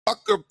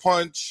Sucker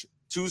Punch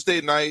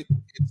Tuesday night.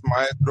 It's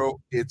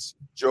Maestro. It's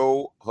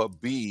Joe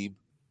Habib.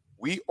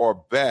 We are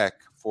back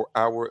for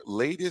our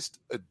latest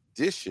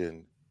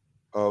edition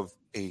of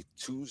a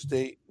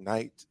Tuesday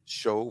night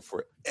show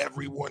for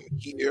everyone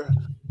here.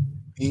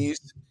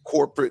 These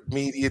corporate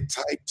media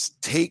types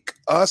take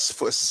us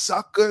for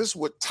suckers.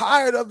 We're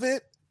tired of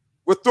it.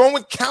 We're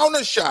throwing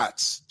counter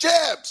shots,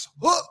 jabs,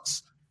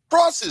 hooks,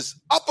 crosses,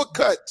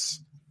 uppercuts,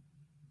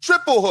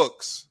 triple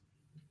hooks.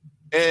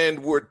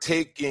 And we're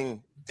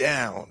taking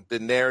down the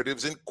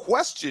narratives and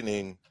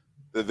questioning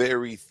the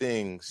very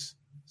things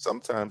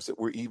sometimes that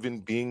we're even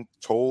being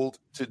told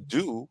to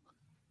do.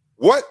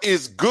 What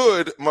is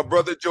good, my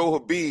brother Joe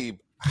Habib?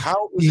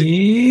 How is it?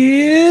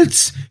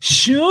 It's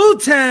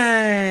showtime.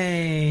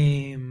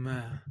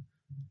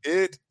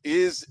 It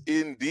is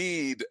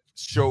indeed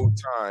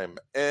showtime.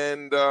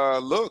 And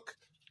look,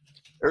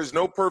 there's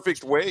no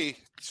perfect way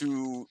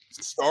to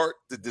start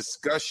the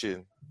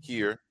discussion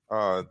here,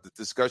 the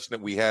discussion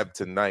that we have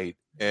tonight.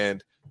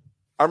 And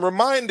I'm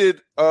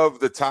reminded of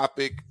the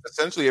topic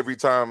essentially every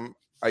time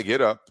I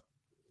get up.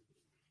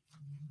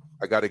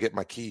 I got to get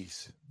my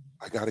keys.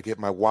 I got to get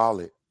my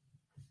wallet.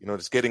 You know,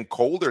 it's getting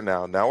colder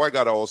now. Now I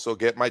got to also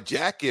get my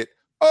jacket.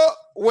 Oh,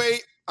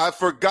 wait, I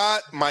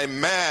forgot my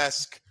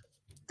mask.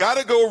 Got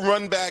to go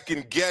run back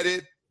and get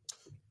it.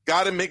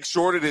 Got to make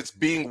sure that it's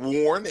being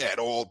worn at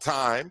all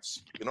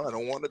times. You know, I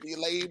don't want to be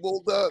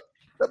labeled the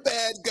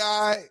bad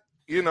guy.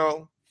 You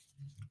know,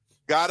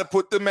 got to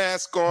put the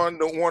mask on.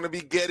 Don't want to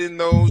be getting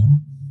those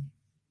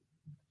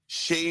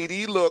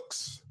shady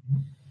looks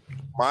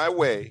my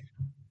way.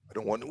 I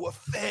don't want to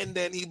offend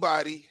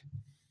anybody.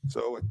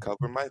 So I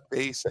cover my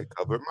face, I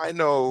cover my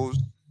nose,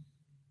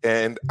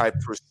 and I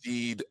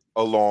proceed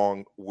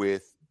along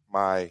with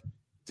my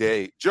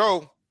day.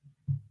 Joe,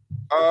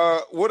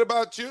 what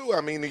about you?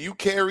 I mean, do you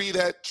carry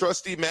that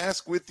trusty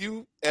mask with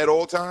you at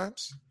all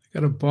times?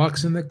 Got a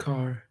box in the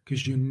car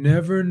because you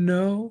never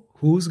know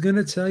who's going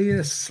to tell you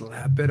to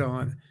slap it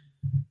on.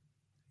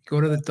 Go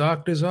to the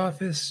doctor's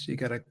office, you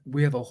got to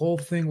wear the whole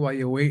thing while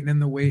you're waiting in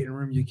the waiting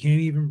room. You can't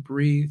even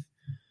breathe.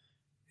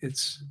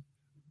 It's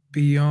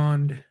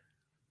beyond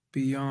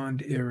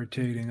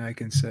irritating, I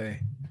can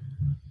say.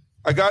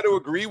 I got to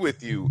agree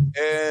with you.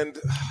 And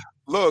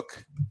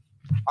look,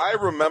 I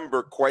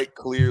remember quite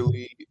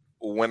clearly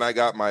when I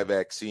got my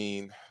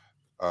vaccine,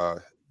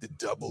 the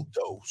double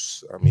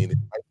dose. I mean, it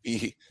might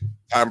be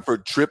time for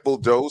triple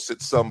dose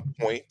at some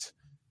point.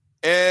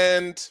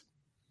 And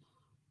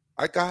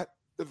I got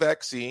the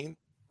vaccine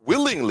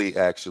willingly,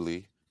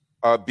 actually,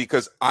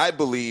 because I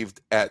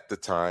believed at the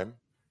time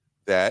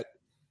that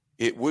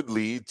it would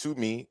lead to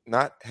me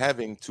not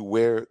having to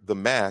wear the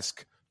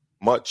mask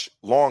much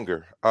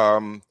longer.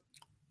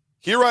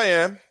 Here I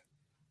am,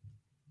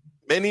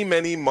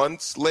 many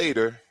months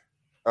later,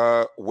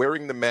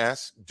 wearing the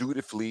mask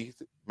dutifully,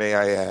 may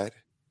I add,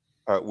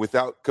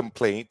 without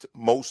complaint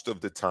most of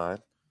the time.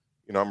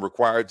 You know, I'm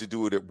required to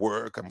do it at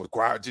work. I'm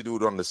required to do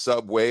it on the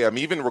subway. I'm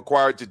even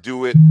required to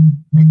do it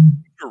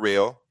on the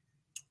rail,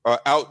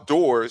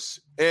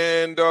 outdoors.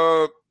 And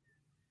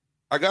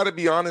I got to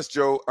be honest,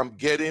 Joe, I'm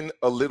getting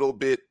a little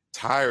bit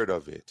tired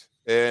of it.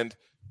 And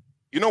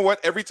you know what?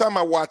 Every time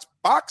I watch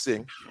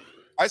boxing,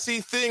 I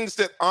see things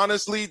that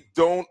honestly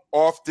don't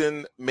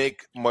often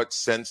make much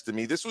sense to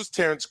me. This was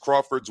Terrence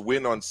Crawford's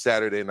win on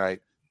Saturday night.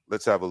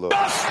 Let's have a look.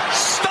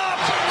 Just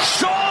stop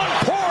Shawn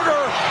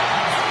Porter.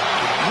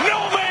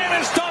 No man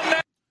has done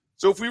that.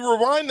 So if we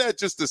rewind that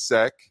just a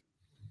sec,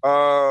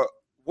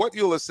 what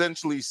you'll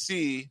essentially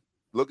see,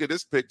 look at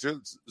this picture,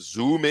 let's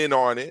zoom in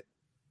on it.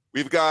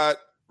 We've got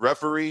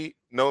referee,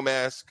 no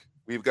mask.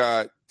 We've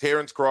got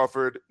Terrence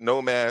Crawford,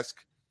 no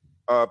mask.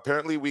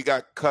 Apparently, we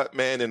got Cut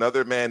Man and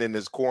other man in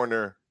his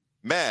corner,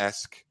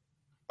 mask.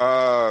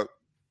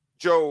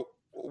 Joe,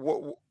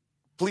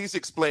 please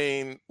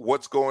explain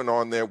what's going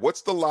on there.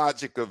 What's the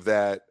logic of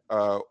that?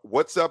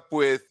 What's up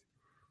with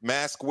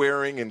mask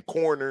wearing in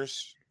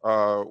corners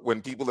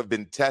when people have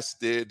been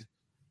tested?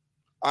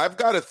 I've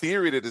got a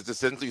theory that it's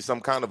essentially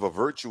some kind of a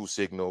virtue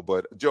signal.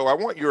 But, Joe, I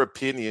want your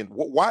opinion.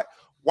 Why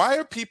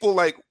are people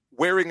like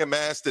wearing a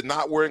mask and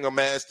not wearing a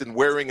mask and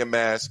wearing a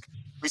mask?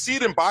 We see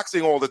it in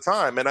boxing all the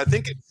time, and I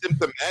think it's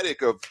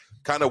symptomatic of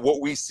kind of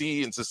what we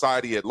see in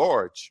society at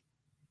large.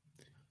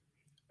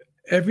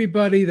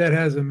 Everybody that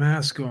has a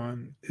mask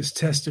on is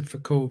tested for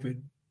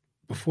COVID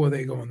before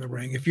they go in the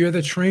ring. If you're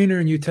the trainer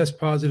and you test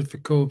positive for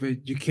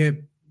COVID, you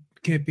can't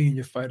be in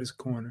your fighter's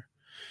corner.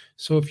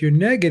 So if you're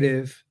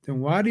negative, then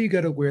why do you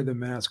got to wear the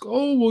mask?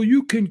 Oh, well,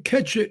 you can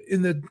catch it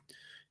in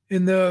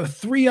the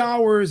 3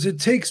 hours it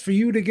takes for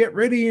you to get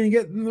ready and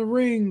get in the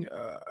ring.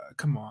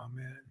 Come on,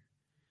 man.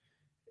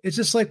 It's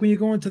just like when you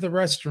go into the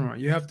restaurant,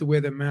 you have to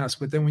wear the mask,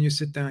 but then when you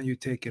sit down, you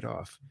take it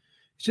off.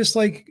 It's just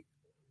like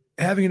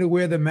having to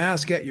wear the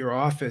mask at your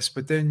office,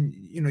 but then,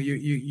 you know,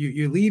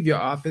 you leave your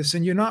office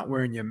and you're not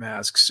wearing your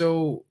mask.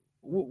 So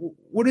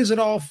what is it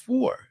all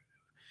for?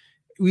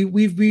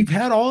 We've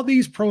had all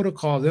these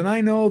protocols, and I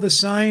know the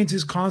science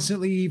is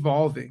constantly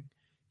evolving.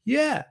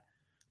 Yeah,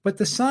 but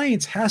the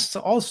science has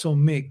to also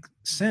make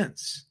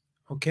sense,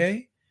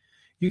 okay?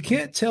 You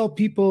can't tell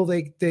people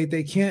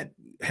they can't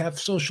have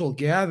social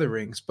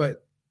gatherings,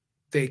 but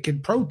they can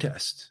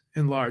protest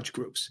in large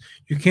groups.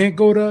 You can't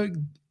go to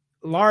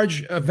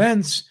large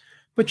events,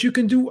 but you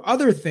can do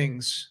other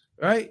things,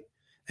 right?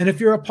 And if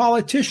you're a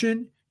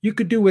politician, you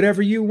could do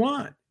whatever you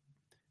want.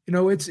 You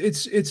know,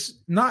 it's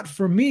not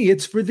for me,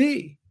 it's for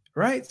thee,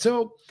 right?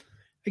 So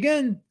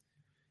again,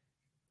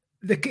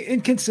 the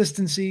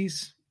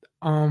inconsistencies,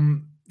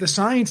 the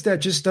science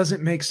that just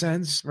doesn't make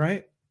sense,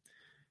 right?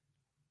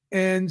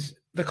 And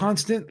the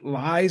constant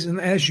lies, and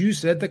as you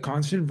said, the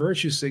constant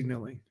virtue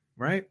signaling,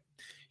 right?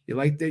 You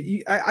like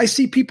that. I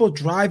see people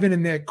driving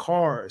in their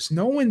cars.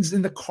 No one's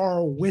in the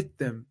car with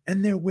them,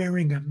 and they're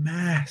wearing a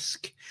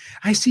mask.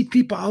 I see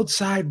people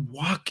outside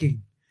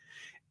walking,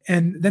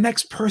 and the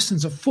next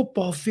person's a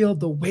football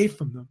field away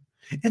from them,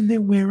 and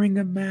they're wearing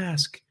a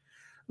mask.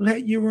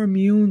 Let your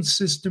immune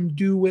system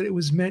do what it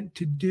was meant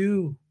to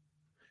do.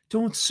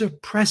 Don't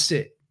suppress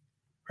it,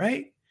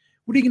 right?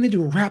 What are you going to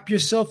do? Wrap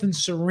yourself in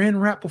saran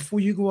wrap before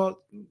you go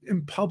out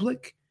in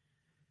public,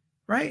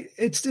 right?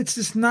 It's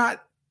just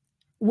not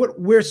what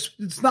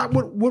it's not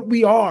what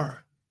we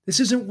are. This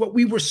isn't what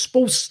we were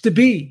supposed to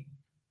be.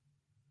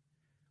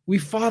 We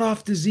fought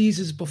off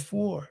diseases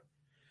before.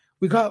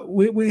 We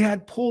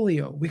had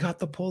polio. We got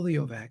the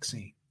polio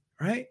vaccine,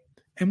 right?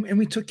 And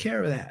we took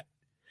care of that.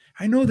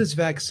 I know this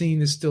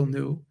vaccine is still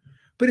new,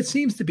 but it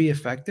seems to be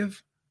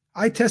effective.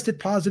 I tested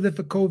positive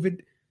for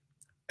COVID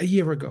a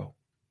year ago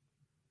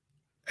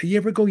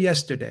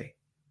yesterday,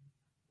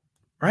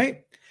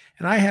 right?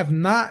 And I have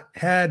not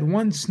had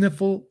one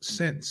sniffle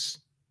since.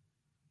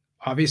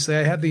 Obviously,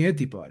 I have the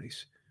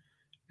antibodies.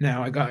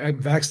 Now I'm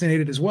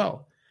vaccinated as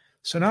well.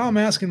 So now I'm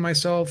asking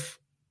myself,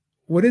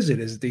 what is it?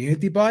 Is it the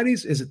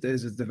antibodies? Is it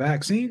the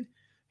vaccine?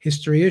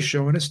 History is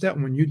showing us that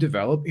when you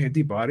develop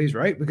antibodies,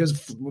 right?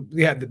 Because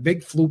we had the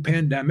big flu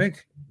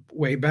pandemic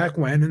way back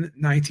when in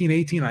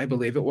 1918, I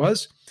believe it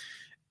was.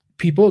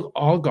 People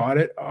all got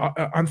it.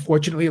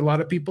 Unfortunately, a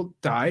lot of people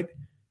died,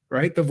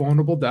 right? The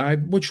vulnerable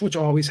died, which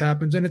always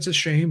happens, and it's a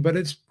shame, but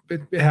it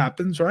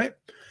happens, right?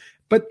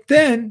 But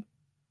then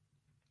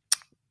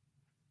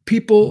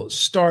people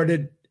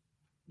started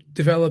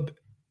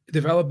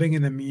developing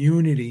an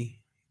immunity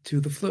to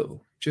the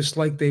flu, just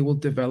like they will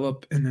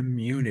develop an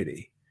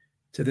immunity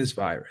to this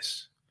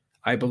virus.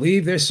 I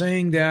believe they're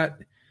saying that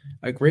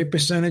a great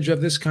percentage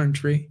of this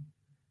country,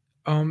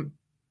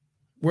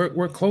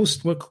 we're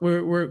closing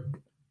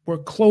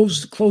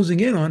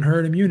in on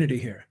herd immunity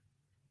here.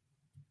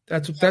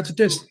 That's what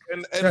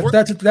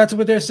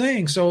they're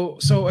saying.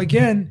 So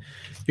again,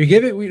 you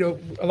give it,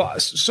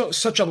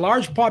 such a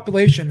large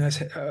population has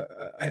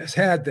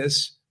had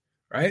this,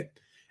 right?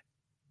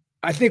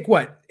 I think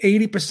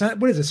 80%,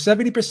 what is it,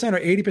 70% or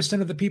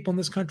 80% of the people in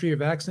this country are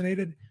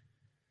vaccinated.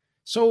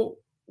 So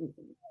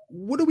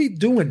what are we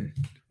doing?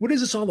 What is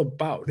this all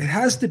about? It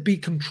has to be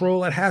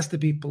control. It has to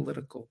be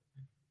political.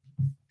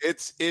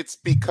 It's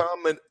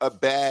become a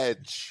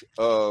badge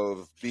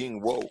of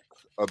being woke,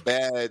 a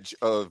badge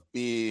of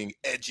being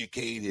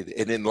educated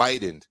and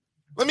enlightened.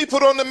 Let me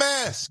put on the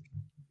mask.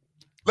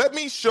 Let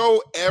me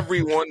show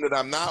everyone that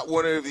I'm not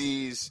one of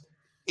these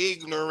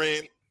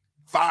ignorant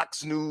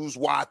Fox News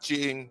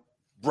watching,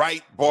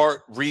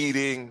 Breitbart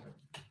reading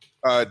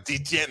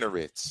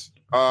degenerates.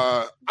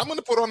 I'm going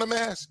to put on a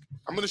mask.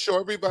 I'm going to show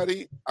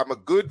everybody I'm a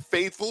good,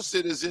 faithful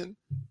citizen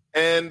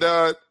and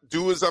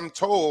do as I'm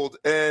told.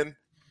 And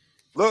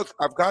look,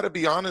 I've got to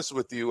be honest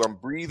with you. I'm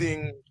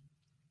breathing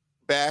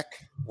back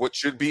what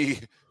should be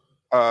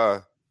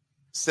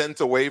sent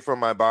away from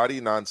my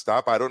body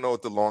nonstop. I don't know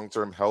what the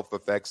long-term health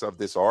effects of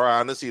this are. I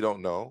honestly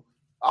don't know.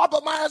 Oh,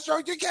 but Maestro,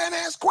 you can't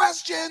ask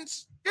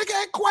questions. You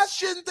can't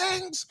question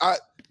things.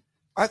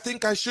 I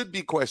think I should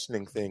be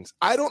questioning things.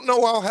 I don't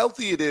know how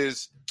healthy it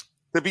is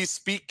to be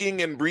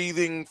speaking and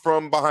breathing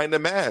from behind a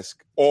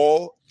mask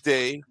all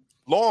day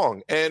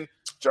long. And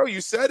Joe,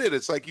 you said it.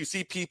 It's like you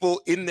see people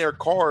in their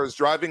cars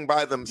driving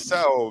by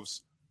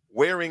themselves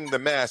wearing the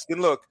mask. And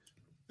look,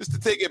 just to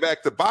take it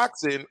back to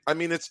boxing, I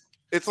mean, it's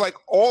like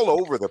all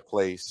over the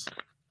place.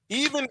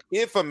 Even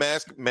if a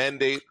mask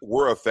mandate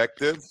were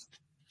effective,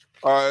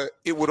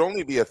 it would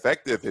only be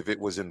effective if it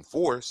was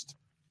enforced,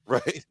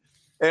 right?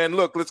 And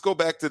look, let's go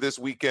back to this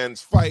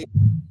weekend's fight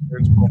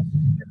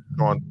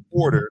on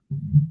Porter,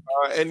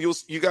 and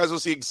you guys will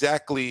see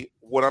exactly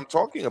what I'm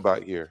talking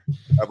about here.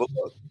 Have a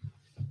look.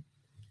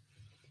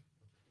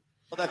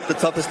 Well, that's the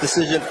toughest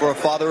decision for a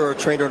father or a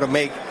trainer to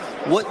make.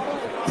 What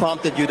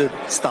prompted you to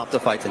stop the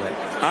fight tonight?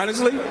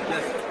 Honestly,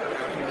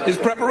 it's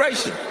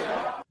preparation.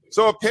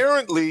 So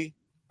apparently,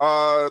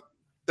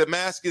 the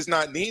mask is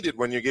not needed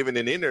when you're giving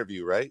an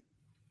interview, right?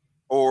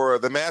 Or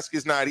the mask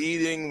is not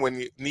needed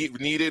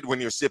when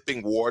you're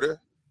sipping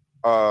water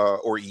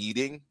or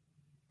eating.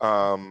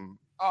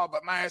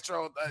 But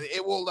Maestro,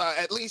 it will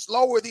at least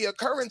lower the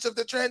occurrence of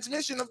the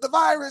transmission of the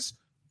virus.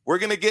 We're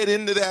going to get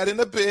into that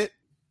in a bit.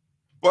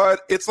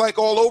 But it's like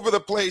all over the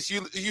place.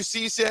 You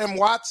see Sam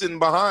Watson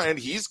behind.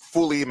 He's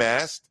fully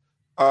masked.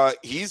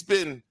 He's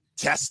been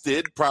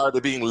tested prior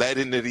to being led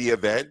into the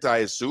event, I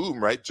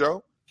assume, right,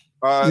 Joe?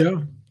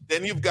 Yeah.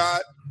 Then you've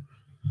got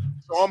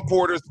Sean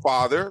Porter's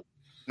father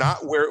not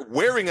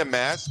wearing a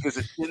mask because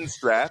it's chin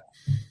strap.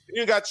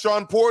 You got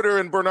Sean Porter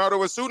and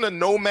Bernardo Osuna,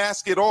 no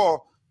mask at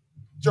all.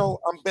 Joe,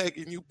 I'm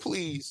begging you,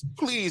 please,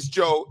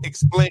 Joe,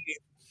 explain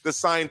the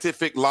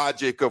scientific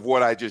logic of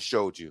what I just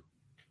showed you.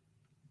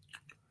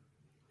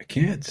 I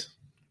can't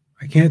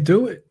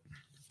do it.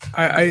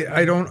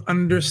 I don't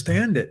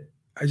understand it.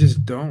 I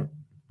just don't.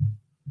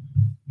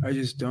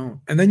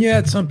 And then you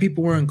had some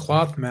people wearing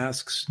cloth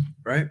masks,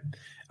 right?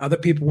 Other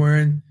people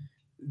wearing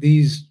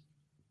these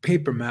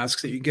paper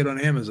masks that you get on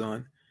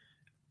Amazon.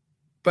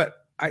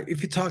 But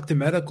if you talk to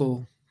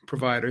medical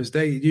providers,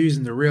 they're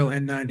using the real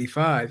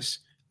N95s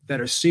that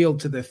are sealed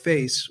to their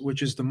face,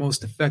 which is the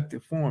most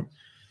effective form.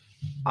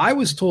 I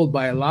was told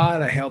by a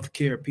lot of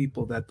healthcare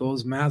people that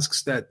those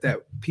masks that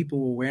people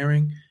were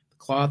wearing,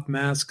 cloth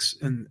masks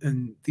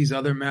and these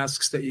other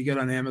masks that you get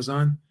on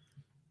Amazon,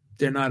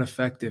 they're not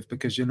effective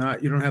because you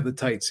don't have the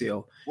tight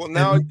seal. Well,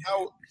 now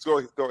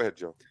go ahead,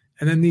 Joe.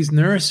 And then these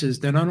nurses,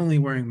 they're not only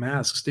wearing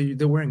masks,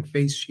 they're wearing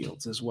face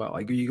shields as well.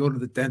 Like you go to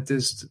the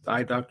dentist, the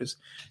eye doctors,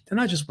 they're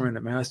not just wearing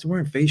a mask, they're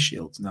wearing face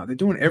shields now. They're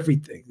doing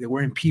everything. They're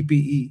wearing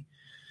PPE.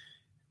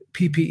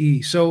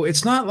 So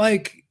it's not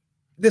like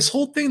this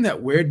whole thing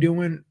that we're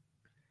doing.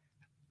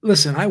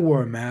 Listen, I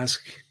wore a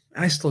mask.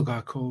 I still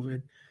got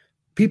COVID.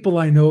 People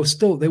I know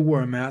they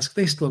wore a mask.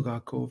 They still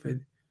got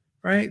COVID,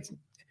 right?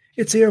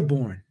 It's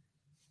airborne.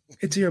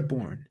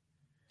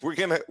 We're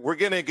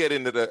gonna get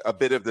into a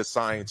bit of the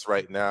science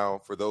right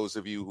now. For those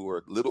of you who are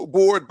a little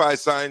bored by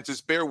science,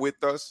 just bear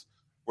with us.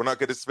 We're not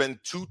going to spend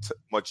too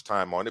much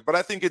time on it, but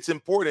I think it's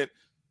important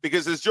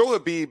because, as Joe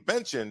Habib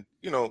mentioned,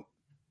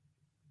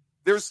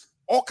 there's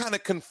all kind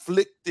of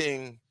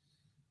conflicting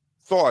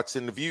thoughts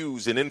and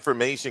views and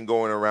information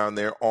going around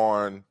there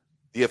on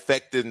the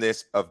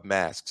effectiveness of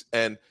masks.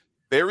 And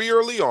very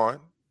early on,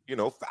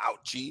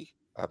 Fauci,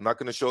 I'm not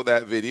going to show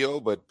that video,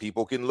 but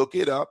people can look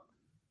it up,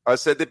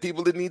 said that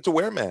people didn't need to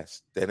wear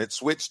masks. Then it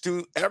switched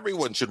to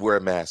everyone should wear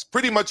a mask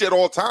pretty much at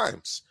all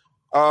times.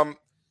 Now,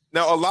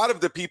 a lot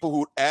of the people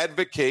who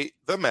advocate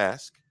the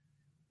mask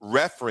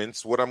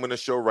reference what I'm going to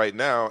show right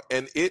now,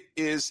 and it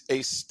is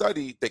a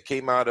study that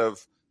came out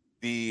of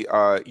the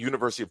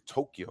University of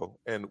Tokyo,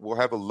 and we'll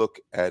have a look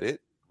at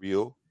it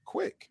real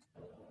quick.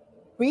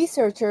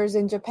 Researchers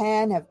in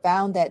Japan have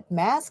found that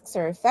masks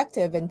are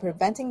effective in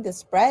preventing the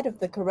spread of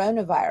the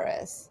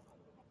coronavirus.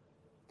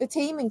 The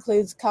team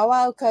includes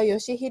Kawaoka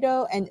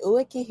Yoshihiro and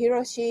Ueki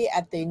Hiroshi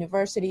at the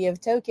University of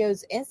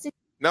Tokyo's Institute.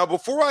 Now,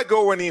 before I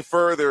go any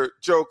further,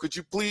 Joe, could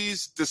you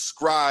please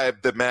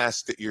describe the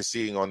mask that you're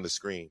seeing on the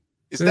screen?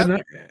 That's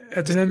an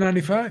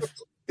N95.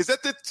 Is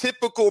that the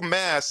typical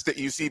mask that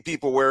you see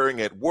people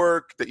wearing at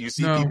work, that you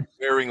see people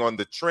wearing on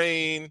the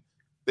train,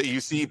 that you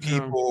see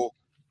people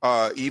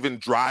even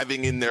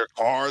driving in their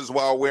cars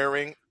while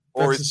wearing,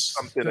 or is it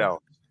something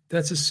else?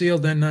 That's a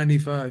sealed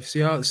N95.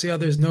 See how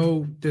there's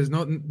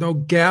no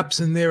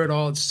gaps in there at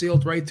all. It's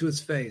sealed right to its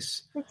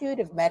face. Institute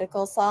of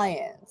Medical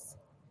Science.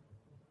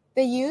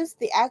 They used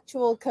the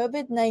actual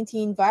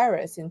COVID-19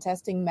 virus in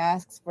testing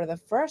masks for the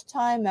first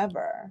time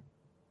ever.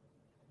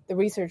 The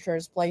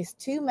researchers placed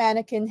two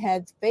mannequin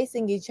heads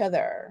facing each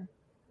other.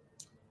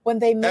 When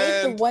they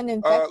made the one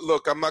infected...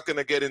 Look, I'm not going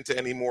to get into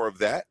any more of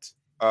that.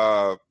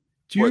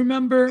 Do you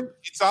remember?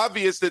 It's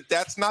obvious that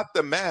that's not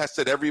the mask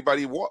that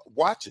everybody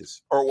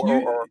watches or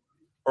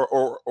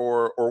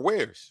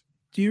wears.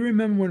 Do you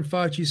remember when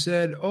Fauci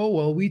said, "Oh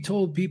well, we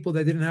told people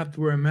they didn't have to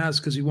wear a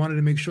mask because we wanted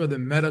to make sure the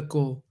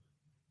medical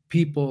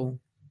people,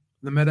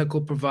 the medical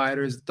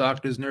providers,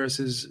 doctors,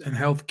 nurses, and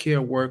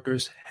healthcare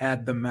workers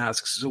had the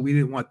masks, so we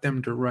didn't want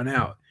them to run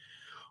out."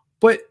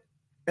 But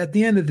at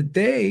the end of the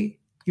day,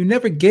 you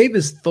never gave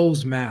us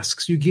those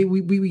masks. We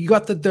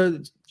got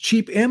the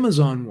cheap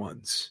Amazon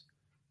ones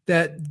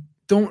that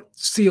don't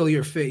seal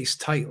your face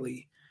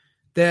tightly,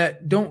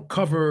 that don't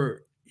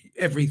cover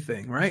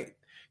everything, right?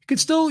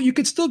 You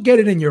could still get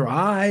it in your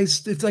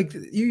eyes. It's like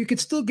you could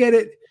still get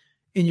it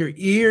in your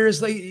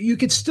ears. Like you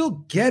could still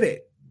get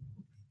it.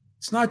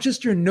 It's not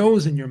just your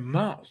nose and your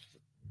mouth.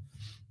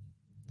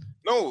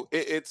 No,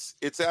 it's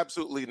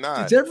absolutely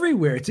not. It's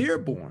everywhere. It's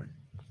airborne.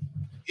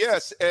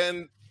 Yes,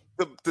 and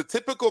the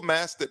typical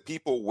masks that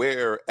people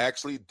wear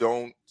actually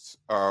don't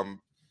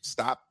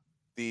stop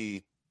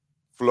the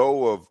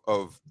flow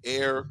of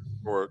air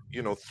or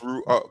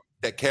through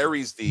that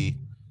carries the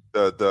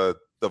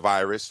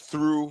virus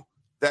through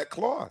that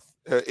cloth.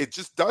 It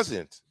just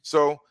doesn't.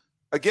 So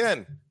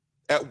again,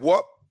 at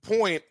what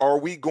point are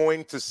we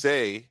going to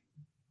say,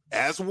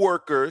 as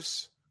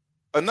workers,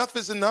 enough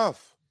is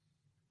enough?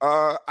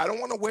 I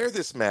don't want to wear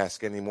this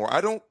mask anymore.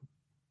 I don't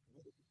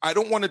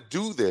want to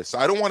do this.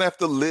 I don't want to have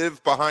to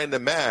live behind a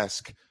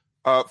mask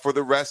for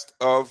the rest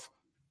of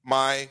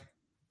my,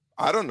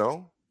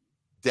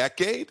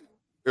 decade.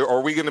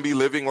 Are we going to be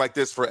living like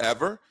this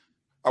forever?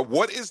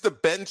 What is the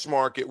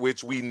benchmark at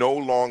which we no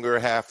longer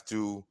have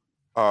to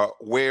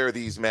wear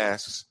these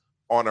masks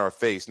on our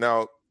face?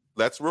 Now,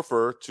 let's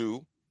refer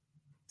to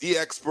the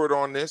expert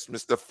on this,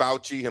 Mr.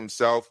 Fauci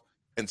himself,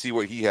 and see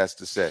what he has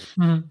to say.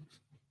 Mm-hmm.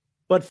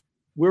 But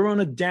we're on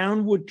a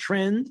downward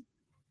trend.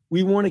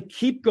 we want to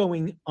keep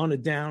going on a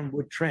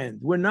downward trend.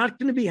 We're not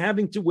going to be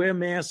having to wear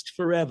masks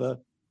forever.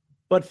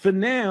 But for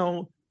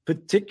now,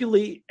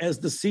 particularly as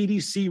the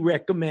CDC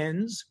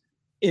recommends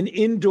in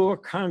indoor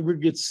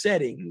congregate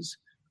settings,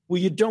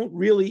 where you don't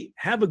really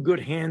have a good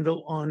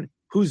handle on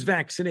who's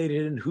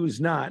vaccinated and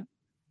who's not,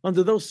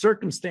 under those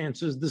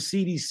circumstances, the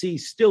CDC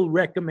still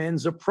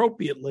recommends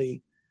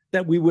appropriately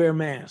that we wear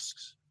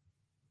masks.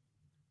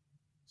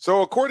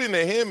 So according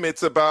to him,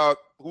 it's about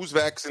who's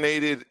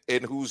vaccinated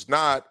and who's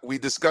not. We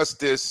discussed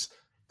this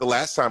the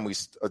last time we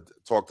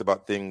talked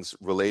about things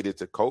related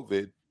to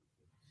COVID.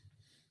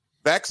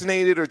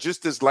 Vaccinated are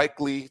just as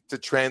likely to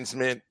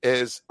transmit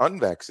as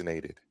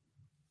unvaccinated.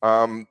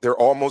 They're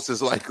almost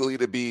as likely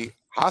to be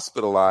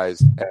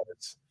hospitalized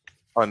as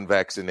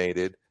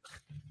unvaccinated.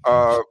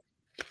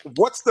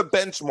 What's the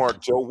benchmark,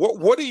 Joe?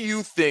 What do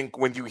you think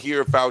when you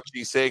hear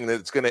Fauci saying that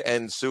it's going to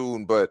end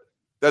soon, but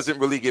doesn't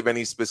really give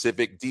any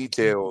specific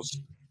details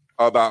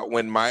about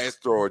when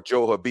Maestro or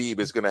Joe Habib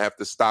is going to have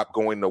to stop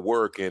going to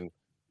work and,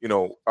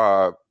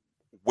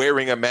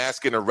 wearing a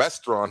mask in a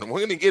restaurant? And we're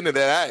going to get into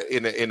that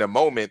in a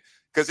moment,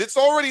 because it's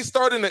already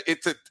starting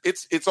to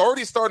it's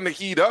already starting to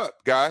heat up,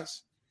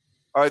 guys.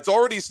 It's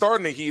already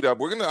starting to heat up.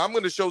 I'm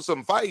going to show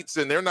some fights,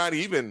 and they're not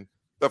even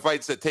the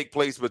fights that take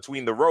place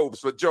between the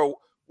ropes. But Joe,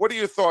 what are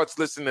your thoughts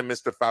listening to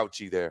Mr.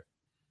 Fauci there?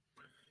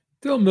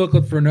 They'll milk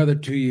it for another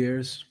 2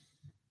 years.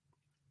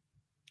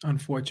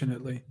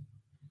 Unfortunately,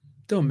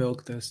 they'll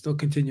milk this. They'll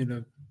continue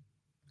to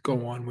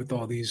go on with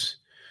all these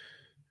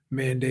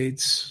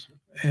mandates,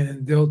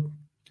 and they'll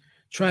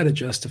try to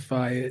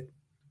justify it.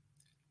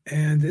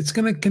 And it's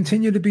going to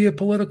continue to be a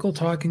political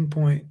talking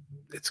point.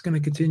 It's going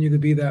to continue to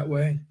be that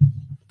way.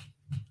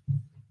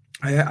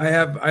 I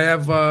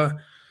have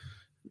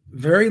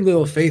very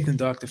little faith in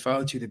Dr.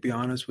 Fauci, to be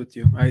honest with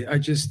you. I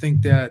just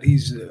think that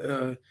he's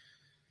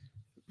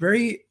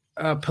very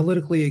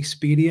politically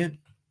expedient.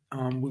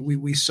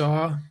 We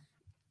saw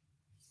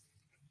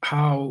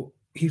how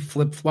he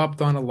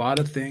flip-flopped on a lot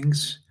of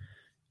things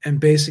and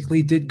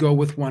basically did go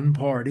with one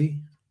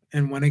party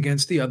and went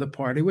against the other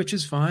party, which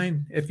is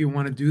fine if you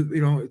want to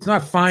do, it's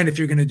not fine if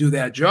you're going to do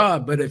that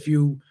job, but if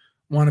you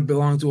want to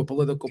belong to a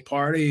political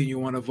party and you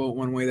want to vote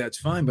one way, that's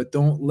fine, but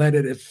don't let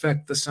it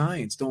affect the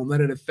science. Don't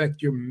let it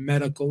affect your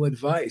medical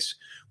advice,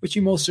 which he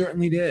most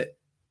certainly did.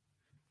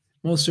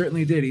 Most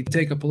certainly did. He'd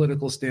take a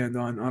political stand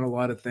on a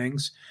lot of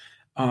things.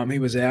 He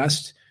was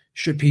asked,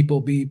 should people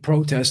be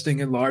protesting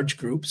in large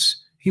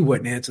groups? He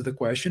wouldn't answer the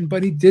question,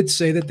 but he did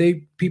say that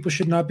people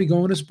should not be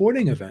going to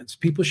sporting events.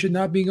 People should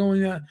not be going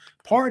to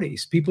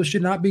parties. People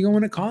should not be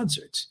going to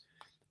concerts.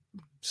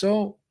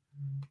 So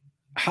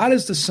how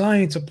does the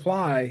science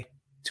apply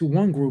to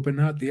one group and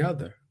not the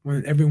other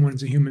when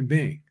everyone's a human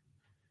being?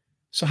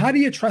 So how do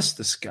you trust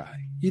this guy?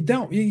 You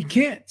don't. You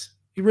can't.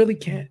 You really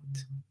can't.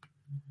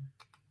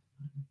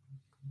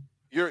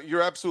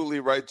 You're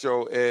absolutely right,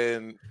 Joe.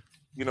 And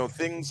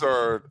things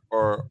are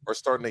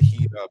starting to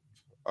heat up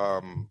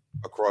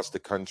across the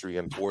country.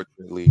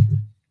 Unfortunately,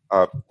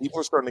 people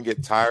are starting to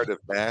get tired of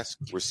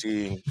masks. We're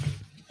seeing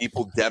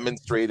people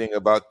demonstrating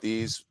about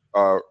these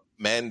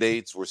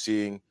mandates. We're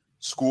seeing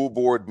school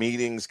board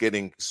meetings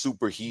getting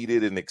super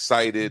heated and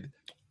excited.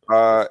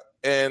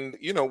 And,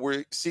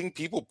 we're seeing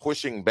people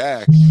pushing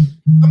back.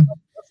 I'm not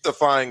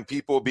justifying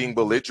people being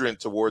belligerent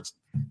towards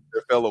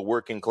their fellow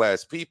working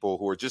class people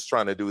who are just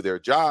trying to do their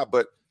job.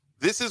 But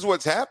this is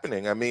what's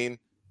happening. I mean,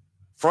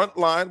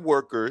 frontline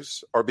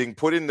workers are being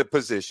put into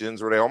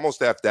positions where they almost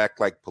have to act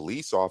like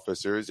police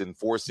officers,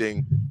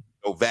 enforcing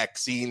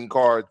vaccine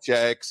card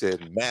checks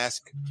and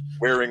mask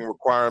wearing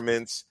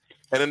requirements.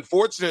 And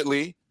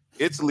unfortunately,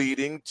 it's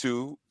leading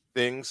to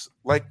things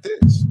like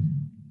this.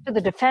 To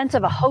the defense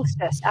of a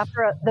hostess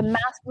after the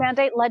mask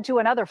mandate led to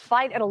another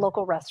fight at a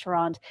local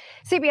restaurant.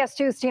 CBS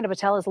 2's Tina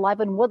Patel is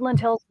live in Woodland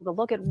Hills with a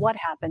look at what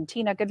happened.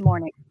 Tina, good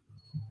morning.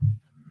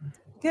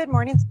 Good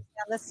morning.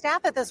 The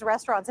staff at this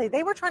restaurant say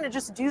they were trying to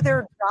just do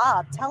their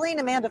job, telling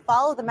a man to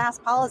follow the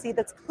mask policy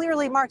that's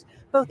clearly marked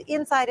both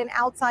inside and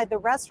outside the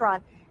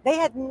restaurant. They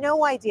had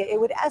no idea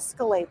it would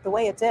escalate the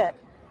way it did.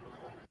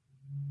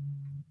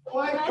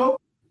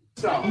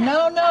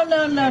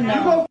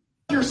 No.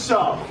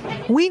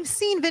 Yourself. We've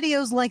seen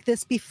videos like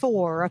this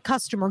before, a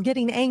customer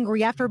getting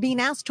angry after being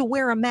asked to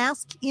wear a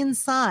mask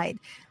inside.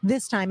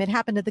 This time it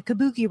happened at the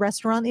Kabuki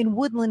restaurant in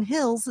Woodland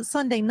Hills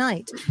Sunday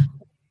night.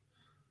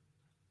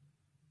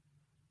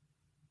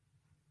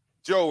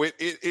 Joe,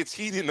 it's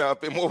heating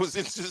up, and what was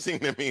interesting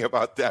to me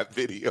about that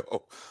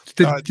video?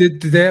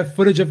 Did they have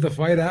footage of the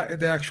fight,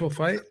 the actual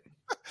fight?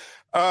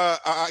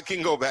 I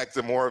can go back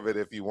to more of it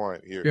if you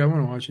want. Here, yeah, I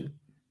want to watch it.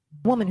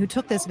 A woman who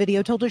took this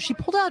video told her she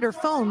pulled out her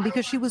phone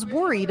because she was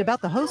worried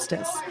about the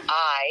hostess.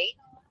 I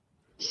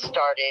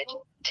started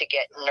to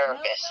get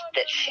nervous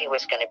that she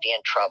was going to be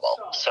in trouble,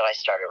 so I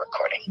started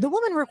recording. The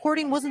woman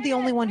recording wasn't the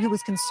only one who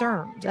was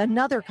concerned.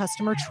 Another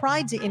customer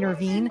tried to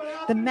intervene.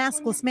 The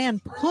maskless man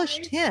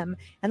pushed him,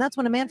 and that's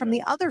when a man from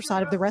the other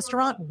side of the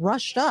restaurant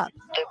rushed up.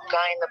 The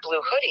guy in the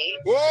blue hoodie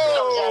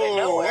comes out of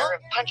nowhere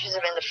and punches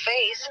him in the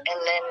face,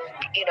 and then,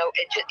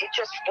 it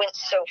just went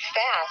so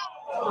fast.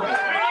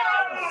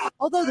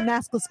 Although the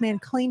maskless man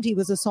claimed he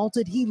was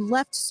assaulted, he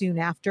left soon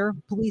after.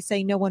 Police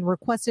say no one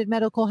requested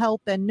medical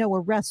help and no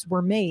arrests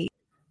were made.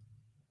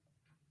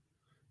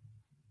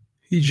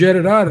 He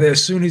jetted out of there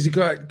as soon as he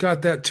got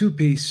that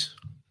two-piece.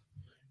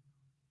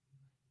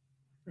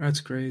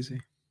 That's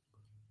crazy.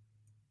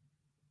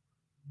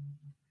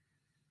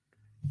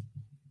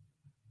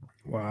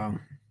 Wow.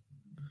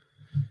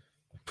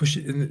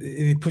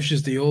 He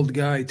pushes the old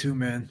guy too,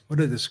 man.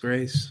 What a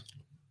disgrace.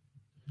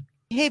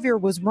 Behavior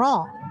was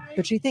wrong,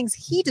 but she thinks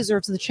he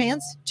deserves the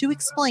chance to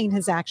explain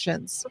his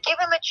actions. Give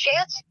him a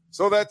chance.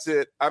 So that's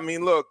it. I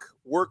mean, look,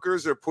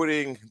 workers are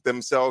putting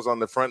themselves on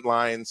the front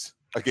lines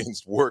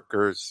against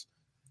workers.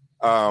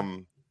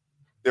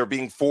 They're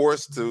being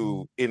forced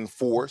to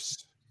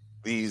enforce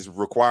these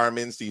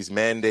requirements, these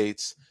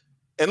mandates.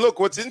 And look,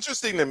 what's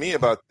interesting to me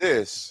about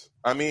this,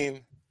 I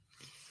mean,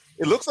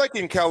 it looks like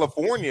in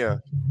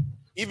California,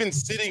 even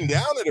sitting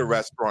down at a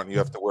restaurant, you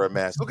have to wear a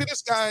mask. Look at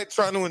this guy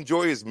trying to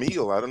enjoy his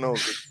meal. I don't know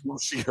if it's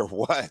sushi or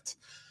what.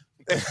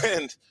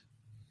 And,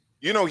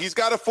 you know, he's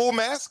got a full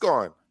mask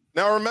on.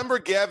 Now, remember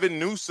Gavin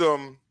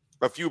Newsom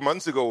a few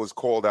months ago was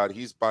called out.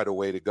 He's, by the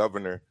way, the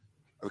governor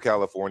of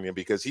California,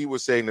 because he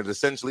was saying that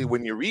essentially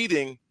when you're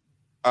eating,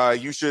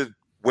 you should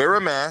wear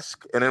a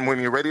mask. And then when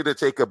you're ready to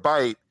take a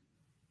bite,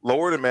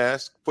 lower the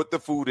mask, put the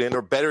food in,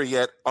 or better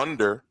yet,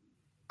 under,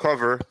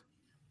 cover,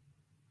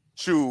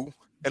 chew,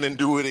 and then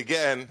do it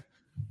again,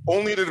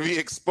 only to be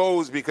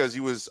exposed because he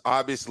was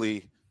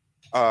obviously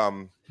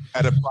at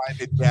a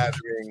private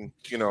gathering,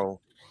 you know,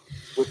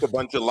 with a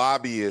bunch of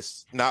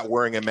lobbyists, not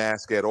wearing a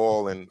mask at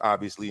all, and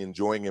obviously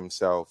enjoying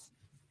himself,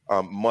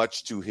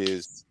 much to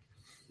his,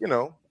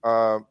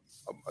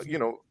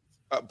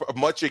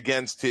 much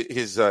against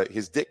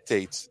his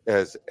dictates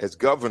as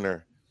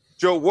governor.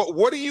 Joe,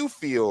 what do you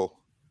feel?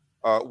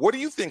 What do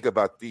you think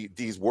about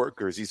these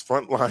workers, these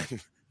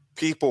frontline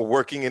people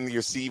working in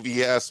your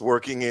CVS,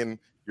 working in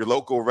your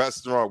local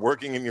restaurant,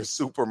 working in your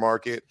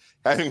supermarket,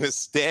 having to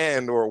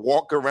stand or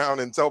walk around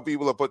and tell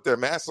people to put their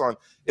masks on?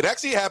 It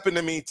actually happened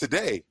to me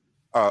today,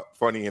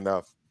 funny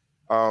enough.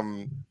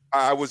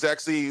 I was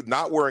actually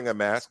not wearing a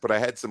mask, but I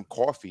had some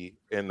coffee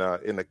in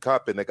a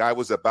cup, and the guy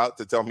was about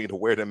to tell me to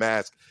wear the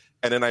mask.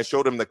 And then I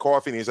showed him the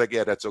coffee, and he's like,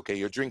 yeah, that's okay.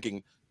 You're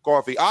drinking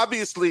coffee.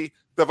 Obviously,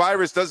 the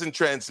virus doesn't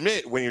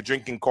transmit when you're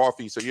drinking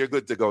coffee, so you're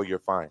good to go. You're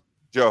fine.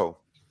 Joe.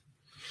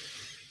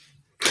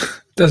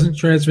 Doesn't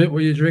transmit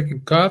when you're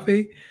drinking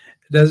coffee.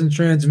 It doesn't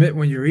transmit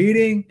when you're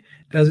eating.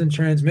 It doesn't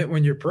transmit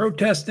when you're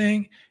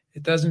protesting.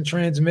 It doesn't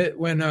transmit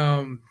when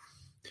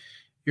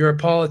you're a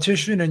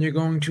politician and you're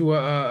going to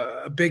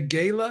a big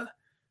gala.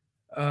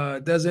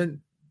 It doesn't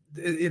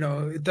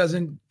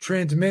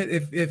transmit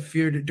if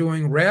you're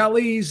doing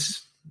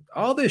rallies,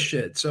 all this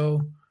shit.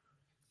 So,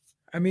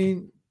 I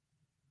mean,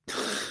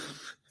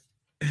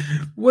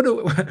 what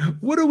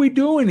are we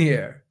doing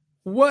here?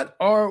 What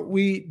are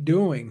we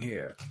doing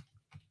here?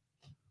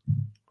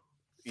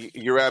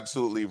 You're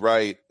absolutely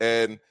right.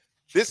 And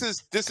this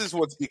is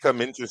what's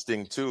become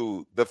interesting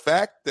too. The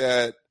fact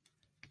that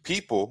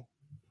people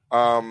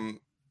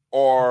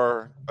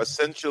are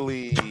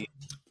essentially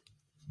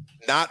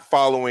not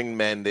following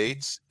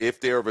mandates if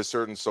they're of a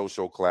certain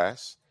social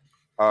class.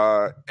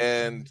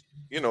 And,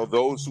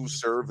 those who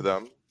serve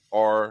them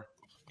are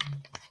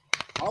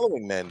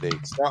following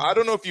mandates. Now, I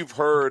don't know if you've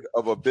heard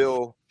of a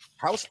bill,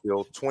 House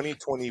Bill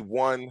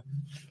 2021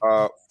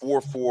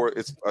 44.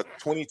 It's a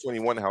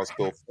 2021 House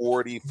Bill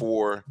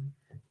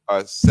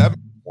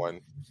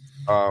 4471.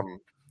 I'm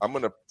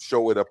going to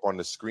show it up on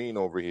the screen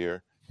over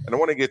here, and I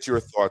want to get your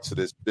thoughts to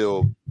this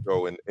bill,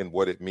 Joe, and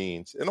what it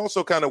means, and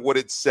also kind of what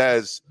it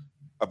says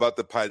about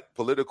the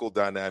political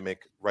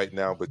dynamic right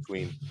now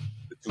between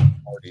the two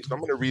parties. So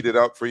I'm going to read it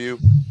out for you.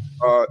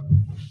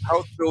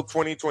 House Bill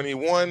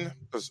 2021.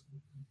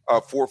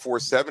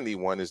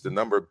 4471 is the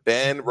number.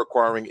 Ban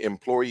requiring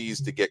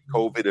employees to get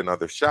COVID and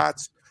other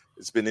shots.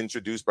 It's been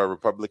introduced by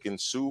Republican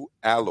Sue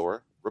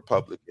Allor,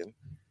 Republican,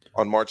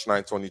 on March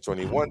 9,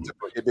 2021 to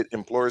prohibit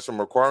employers from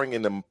requiring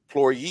an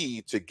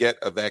employee to get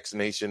a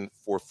vaccination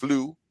for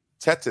flu,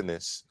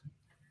 tetanus,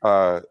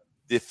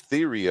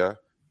 diphtheria,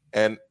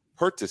 and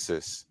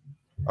pertussis,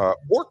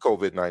 or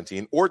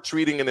COVID-19, or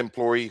treating an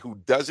employee who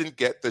doesn't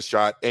get the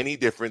shot any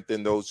different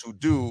than those who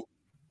do,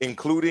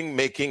 including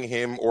making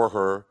him or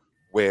her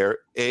wear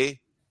a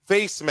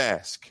face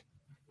mask.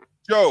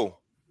 Joe,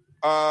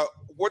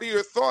 what are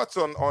your thoughts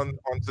on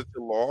such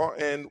a law,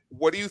 and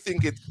what do you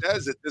think it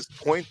says at this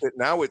point that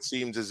now it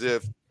seems as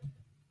if,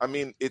 I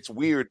mean, it's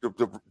weird.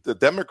 The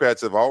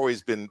Democrats have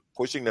always been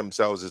pushing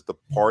themselves as the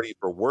party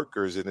for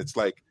workers, and it's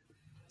like,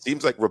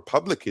 seems like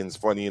Republicans,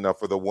 funny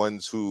enough, are the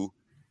ones who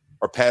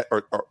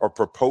are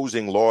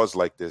proposing laws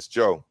like this.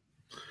 Joe.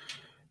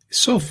 It's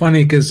so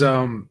funny because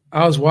I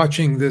was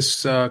watching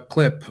this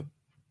clip.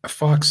 A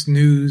Fox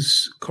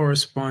News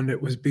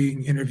correspondent was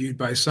being interviewed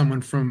by someone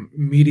from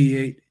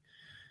Mediate,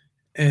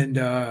 and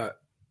the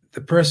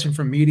person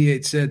from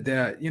Mediate said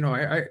that,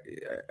 I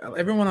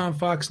everyone on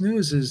Fox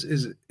News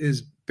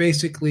is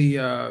basically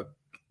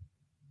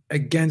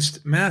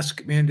against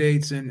mask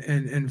mandates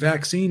and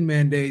vaccine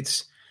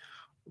mandates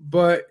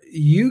But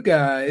you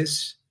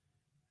guys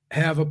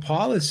have a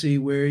policy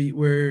where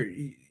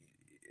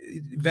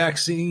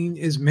vaccine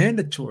is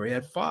mandatory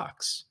at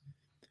Fox,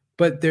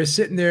 but they're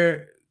sitting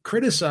there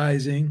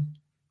criticizing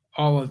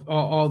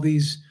all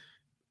these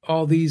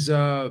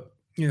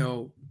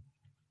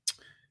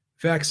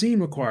vaccine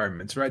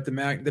requirements, right?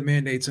 The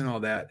mandates and all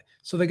that.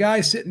 So the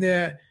guy sitting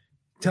there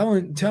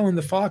telling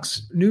the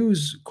Fox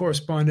News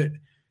correspondent,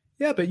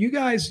 yeah, but you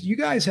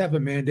guys have a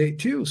mandate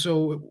too.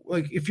 So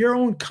like, if your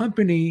own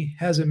company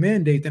has a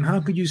mandate, then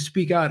how could you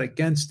speak out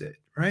against it,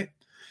 right?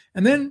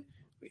 And then,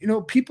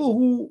 people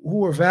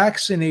who are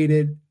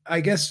vaccinated,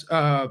 I guess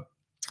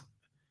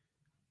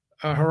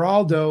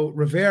Geraldo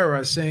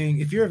Rivera saying,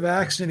 if you're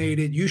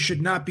vaccinated, you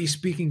should not be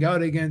speaking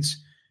out against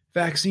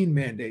vaccine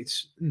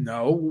mandates.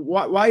 No,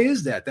 why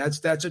is that?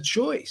 That's a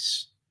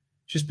choice.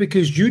 Just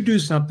because you do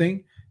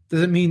something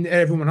doesn't mean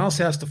everyone else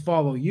has to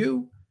follow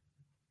you.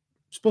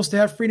 You're supposed to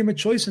have freedom of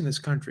choice in this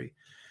country.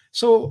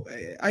 So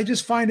I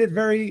just find it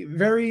very,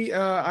 very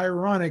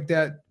ironic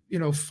that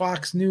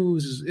Fox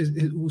News is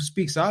who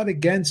speaks out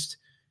against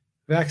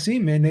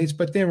vaccine mandates,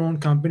 but their own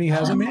company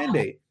has a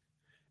mandate.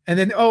 And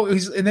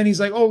then he's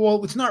like, oh,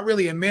 well, it's not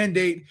really a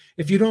mandate.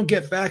 If you don't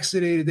get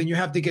vaccinated, then you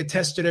have to get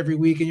tested every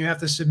week and you have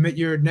to submit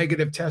your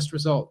negative test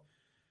result.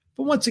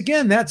 But once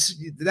again, that's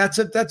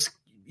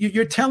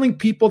you're telling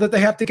people that they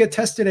have to get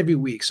tested every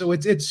week. So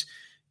it's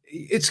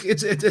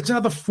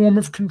another form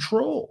of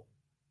control.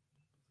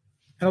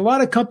 And a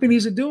lot of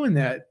companies are doing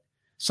that.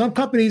 Some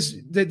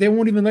companies, they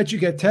won't even let you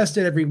get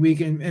tested every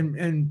week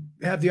and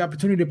have the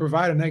opportunity to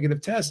provide a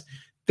negative test.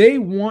 They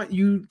want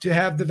you to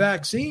have the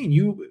vaccine.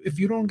 If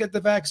you don't get the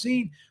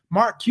vaccine,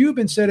 Mark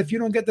Cuban said, if you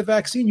don't get the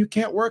vaccine, you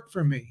can't work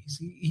for me.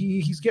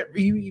 He's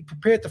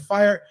prepared to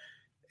fire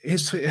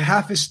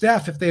half his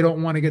staff if they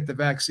don't want to get the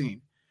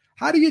vaccine.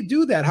 How do you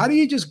do that? How do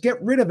you just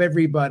get rid of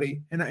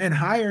everybody and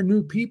hire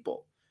new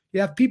people?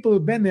 You have people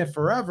who've been there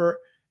forever,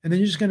 and then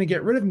you're just going to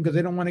get rid of them because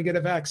they don't want to get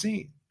a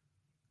vaccine.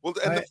 Well,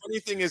 and the funny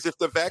thing is, if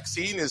the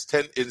vaccine is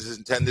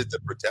intended to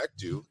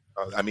protect you,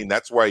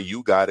 that's why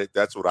you got it.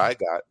 That's what I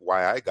got.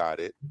 Why I got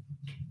it.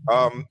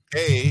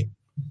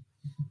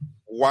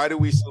 Why do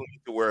we still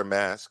need to wear a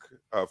mask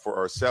for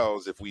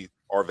ourselves if we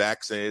are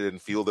vaccinated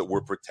and feel that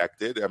we're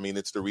protected?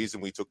 It's the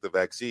reason we took the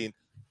vaccine.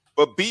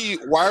 But B,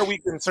 why are we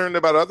concerned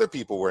about other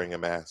people wearing a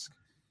mask?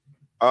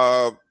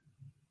 Are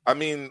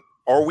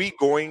we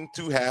going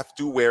to have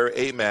to wear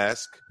a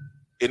mask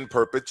in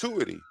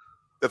perpetuity?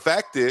 The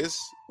fact is,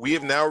 we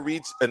have now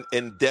reached an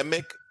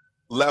endemic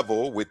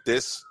level with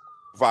this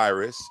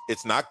virus.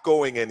 It's not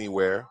going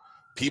anywhere.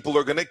 People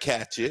are going to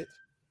catch it.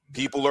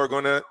 People are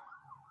going to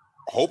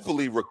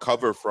hopefully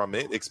recover from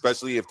it,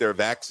 especially if they're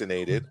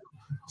vaccinated.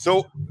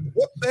 So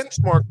what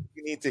benchmark do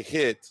we need to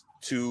hit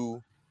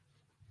to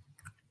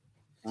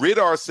rid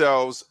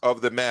ourselves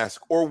of the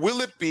mask? Or will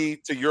it be,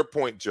 to your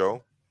point,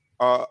 Joe,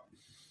 a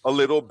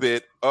little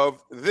bit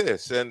of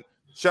this? And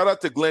shout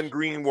out to Glenn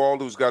Greenwald,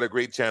 who's got a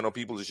great channel.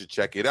 People should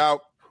check it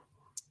out.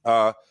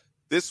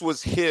 This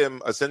was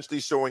him essentially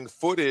showing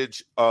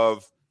footage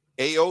of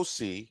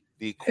AOC.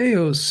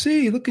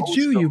 AOC, look at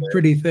you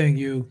pretty thing,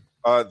 you.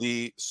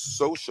 The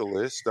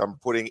socialist, I'm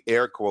putting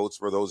air quotes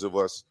for those of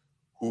us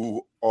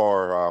who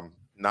are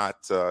not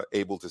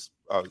able to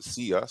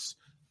see us.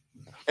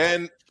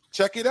 And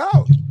check it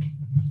out.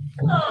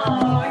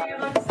 Oh, you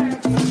look so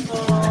beautiful.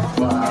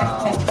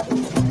 Wow.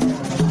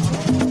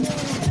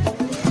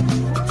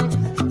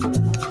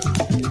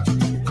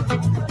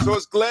 So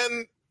as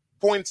Glenn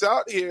points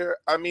out here,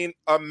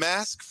 a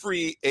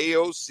mask-free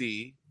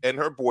AOC and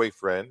her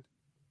boyfriend,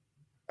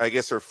 I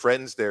guess her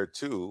friends there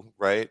too,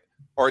 right,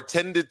 are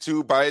tended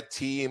to by a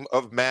team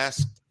of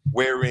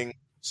mask-wearing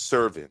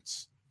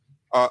servants.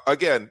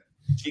 Again,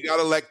 she got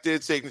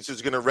elected saying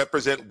she's going to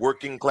represent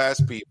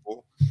working-class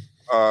people.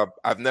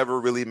 I've never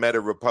really met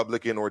a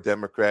Republican or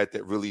Democrat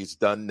that really has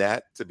done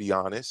that, to be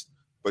honest,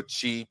 but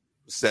she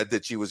said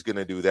that she was going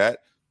to do that.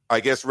 I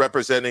guess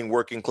representing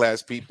working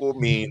class people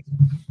means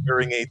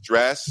wearing a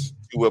dress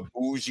to a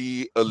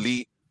bougie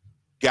elite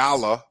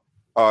gala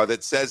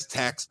that says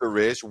tax the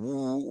rich.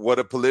 Woo, what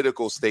a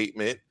political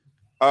statement.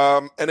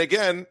 And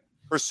again,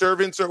 her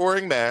servants are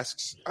wearing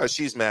masks.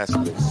 She's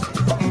maskless.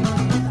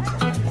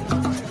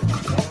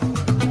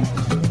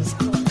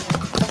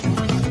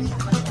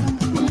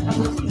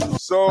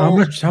 So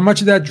how much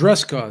did that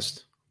dress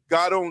cost?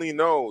 God only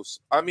knows.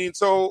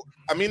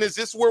 Is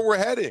this where we're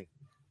heading?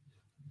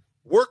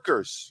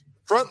 Workers,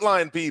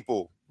 frontline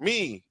people,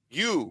 me,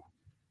 you,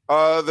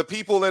 the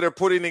people that are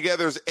putting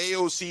together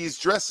AOC's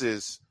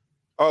dresses,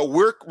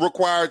 we're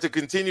required to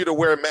continue to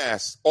wear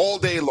masks all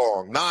day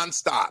long,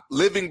 nonstop,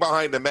 living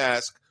behind a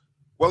mask.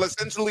 Well,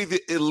 essentially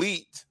the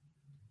elite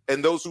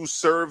and those who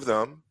serve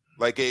them,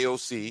 like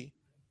AOC,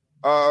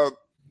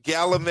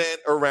 gallivant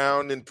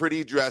around in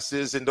pretty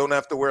dresses and don't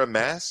have to wear a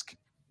mask.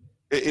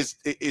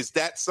 Is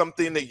that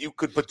something that you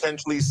could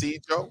potentially see,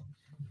 Joe?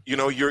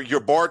 Your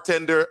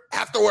bartender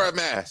have to wear a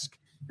mask.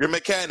 Your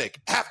mechanic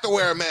have to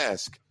wear a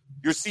mask.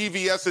 Your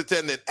CVS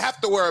attendant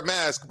have to wear a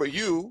mask, but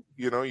you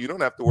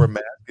don't have to wear a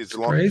mask as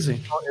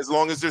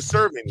long as they're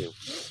serving you.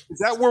 Is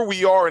that where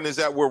we are, and is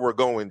that where we're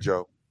going,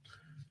 Joe?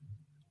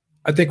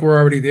 I think we're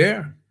already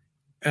there,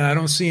 and I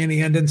don't see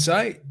any end in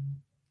sight.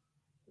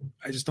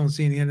 I just don't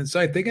see any end in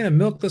sight. They're going to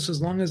milk this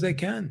as long as they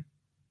can.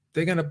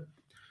 They're going to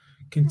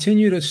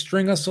continue to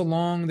string us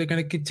along. They're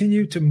going to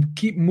continue to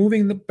keep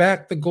moving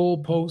back the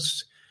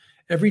goalposts.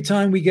 Every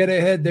time we get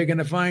ahead, they're going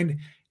to find,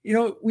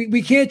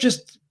 we can't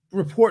just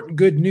report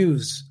good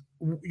news.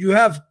 You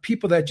have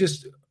people that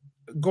just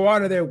go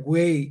out of their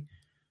way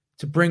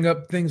to bring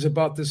up things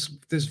about this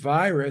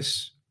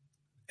virus,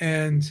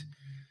 and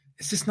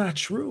it's just not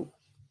true.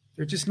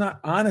 They're just not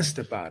honest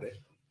about it.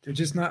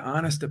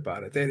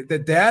 The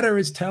data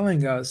is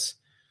telling us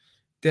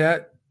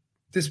that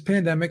this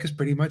pandemic is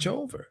pretty much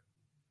over,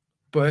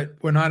 but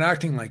we're not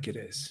acting like it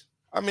is.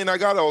 I mean, I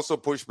got to also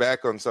push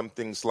back on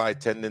something, Sly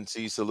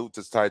Tendency. Salute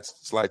to Sly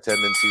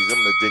Tendencies. I'm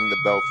going to ding the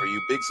bell for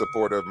you. Big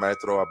supporter of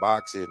Maestro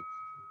Boxing.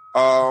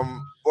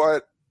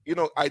 But,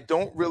 I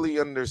don't really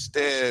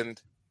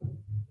understand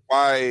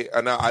why,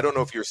 and I don't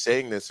know if you're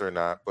saying this or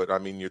not, but I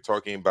mean, you're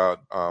talking about,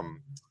 I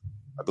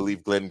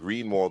believe, Glenn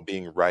Greenwald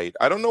being right.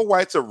 I don't know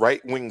why it's a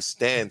right-wing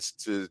stance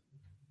to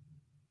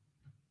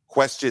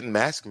question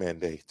mask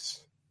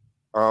mandates.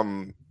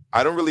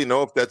 I don't really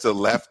know if that's a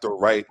left or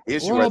right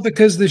issue. Well,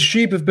 because the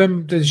sheep have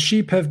been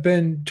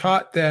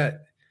taught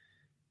that,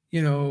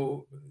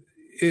 it's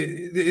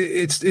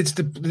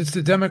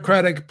the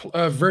Democratic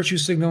virtue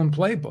signaling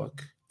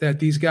playbook that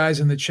these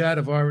guys in the chat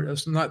have already,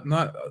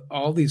 not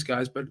all these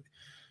guys, but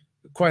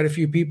quite a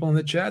few people in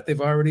the chat, they've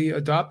already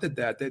adopted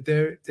that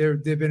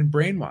they've been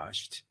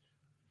brainwashed.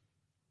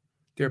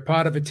 They're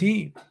part of a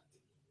team.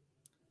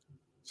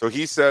 So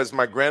he says,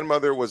 my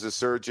grandmother was a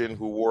surgeon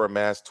who wore a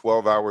mask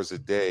 12 hours a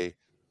day.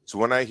 So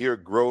when I hear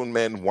grown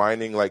men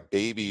whining like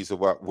babies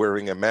about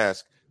wearing a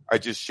mask, I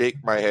just shake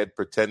my head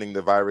pretending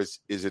the virus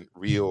isn't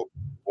real,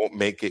 won't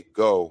make it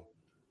go.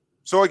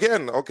 So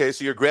again, okay,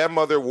 so your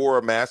grandmother wore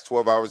a mask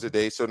 12 hours a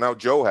day. So now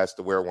Joe has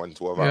to wear one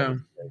 12 hours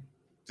a day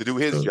to do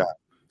his job.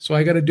 So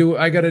I got to do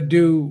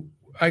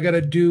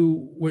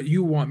what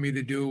you want me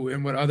to do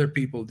and what other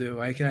people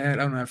do. I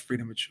don't have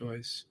freedom of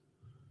choice.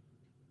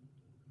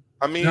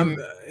 I mean,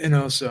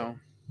 so.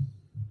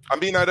 I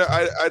mean, I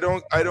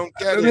don't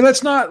get it. I mean,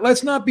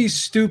 let's not be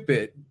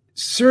stupid.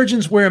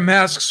 Surgeons wear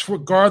masks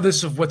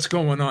regardless of what's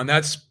going on.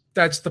 That's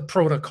the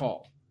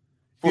protocol.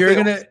 Well,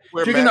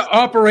 if you're gonna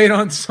operate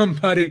on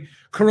somebody,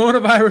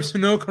 coronavirus or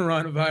no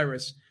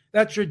coronavirus,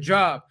 that's your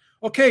job.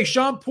 Okay,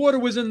 Sean Porter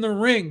was in the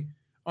ring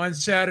on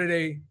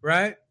Saturday,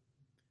 right?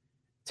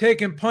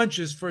 Taking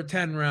punches for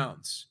 10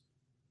 rounds.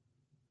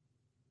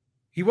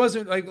 He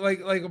wasn't like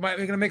am I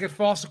going to make a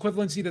false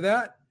equivalency to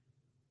that?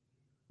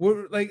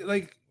 What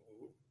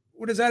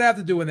does that have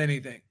to do with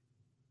anything?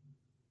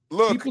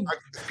 Look,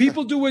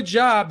 people do a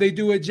job. They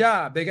do a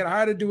job. They get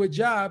hired to do a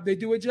job. They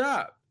do a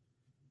job.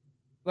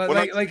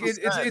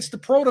 It's the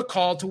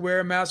protocol to wear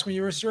a mask when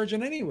you're a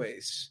surgeon,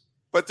 anyways.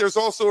 But there's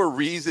also a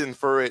reason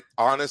for it.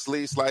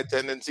 Honestly, Slight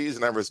Tendencies,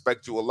 and I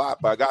respect you a lot,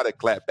 but I got to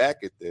clap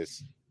back at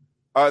this.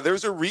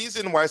 There's a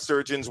reason why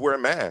surgeons wear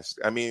masks.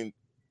 I mean,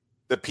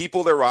 the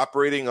people they're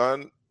operating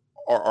on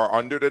are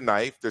under the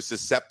knife. They're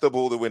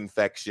susceptible to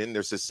infection.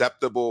 They're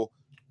susceptible.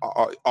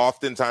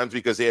 Oftentimes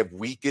because they have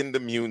weakened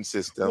immune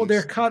systems. Well,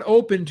 they're cut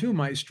open too,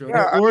 Maestro.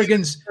 Yeah,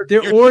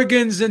 their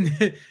organs and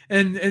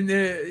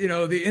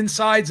the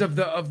insides of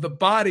the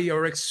body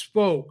are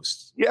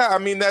exposed. Yeah, I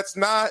mean that's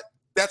not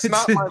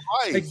my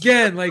life.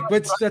 Again,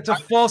 that's a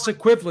false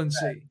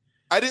equivalency.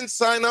 I didn't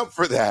sign up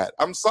for that.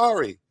 I'm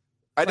sorry.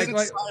 I didn't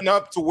sign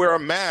up to wear a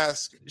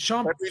mask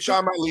every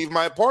time I leave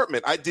my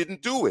apartment. I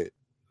didn't do it.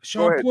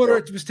 Sean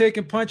Porter was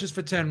taking punches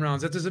for 10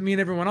 rounds. That doesn't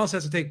mean everyone else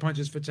has to take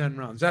punches for 10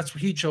 rounds. That's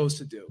what he chose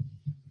to do.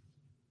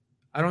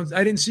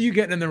 I didn't see you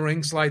getting in the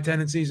ring, Slight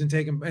Tendencies, and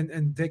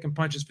taking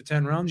punches for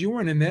 10 rounds. You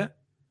weren't in there.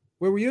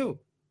 Where were you?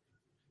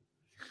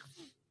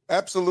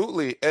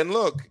 Absolutely. And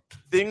look,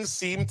 things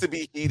seem to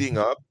be heating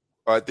up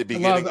at the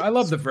beginning. I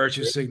love the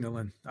virtue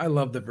signaling.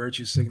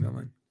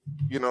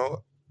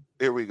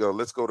 Here we go.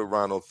 Let's go to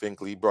Ronald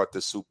Finkley. He brought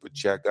the super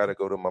chat. Got to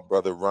go to my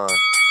brother, Ron.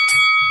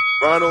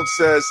 Ronald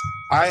says,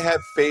 I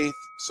have faith,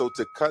 so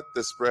to cut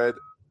the spread,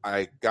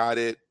 I got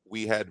it.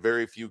 We had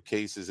very few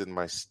cases in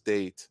my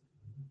state.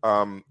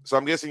 So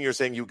I'm guessing you're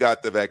saying you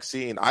got the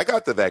vaccine. I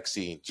got the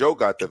vaccine. Joe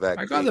got the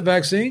vaccine. I got the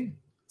vaccine.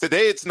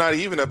 Today, it's not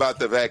even about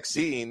the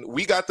vaccine.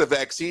 We got the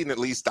vaccine, at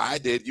least I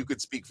did. You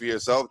could speak for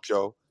yourself,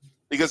 Joe,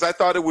 because I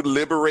thought it would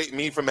liberate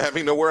me from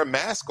having to wear a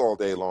mask all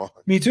day long.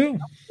 Me too.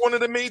 That's one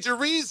of the major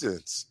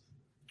reasons.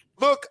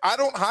 Look, I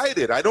don't hide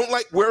it. I don't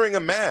like wearing a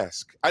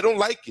mask. I don't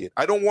like it.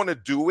 I don't want to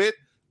do it.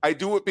 I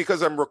do it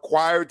because I'm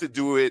required to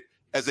do it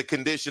as a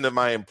condition of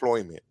my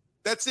employment.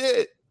 That's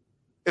it.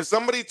 If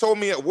somebody told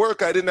me at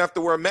work I didn't have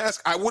to wear a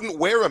mask, I wouldn't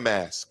wear a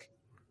mask.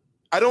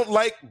 I don't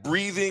like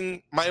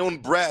breathing my own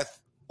breath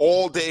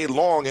all day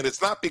long, and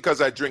it's not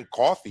because I drink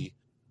coffee.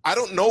 I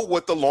don't know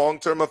what the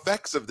long-term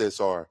effects of this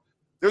are.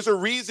 There's a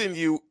reason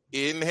you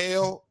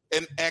inhale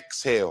and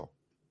exhale.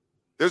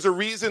 There's a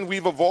reason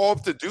we've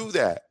evolved to do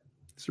that.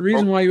 It's the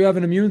reason why you have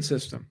an immune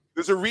system.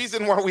 There's a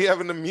reason why we have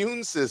an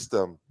immune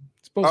system.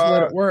 It's supposed to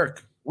let it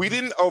work. We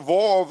didn't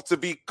evolve to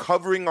be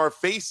covering our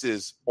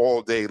faces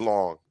all day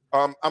long.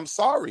 I'm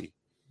sorry.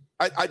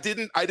 I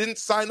didn't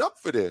sign up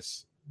for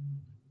this.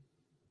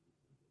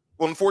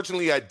 Well,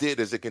 unfortunately, I did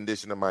as a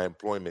condition of my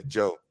employment,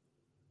 Joe.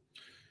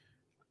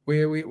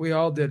 We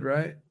all did,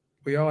 right?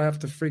 We all have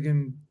to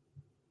friggin'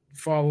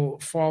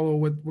 follow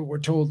what we're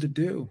told to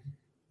do.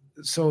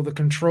 So the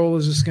control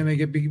is just going to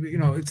get,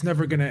 it's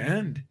never going to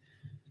end.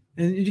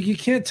 And you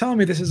can't tell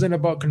me this isn't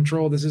about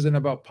control. This isn't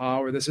about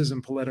power. This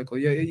isn't political.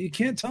 Yeah, you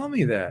can't tell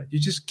me that. You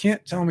just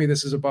can't tell me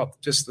this is about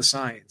just the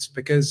science,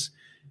 because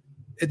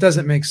it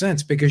doesn't make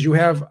sense, because you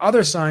have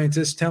other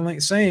scientists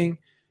saying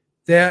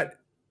that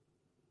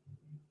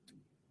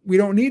we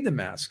don't need the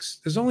masks.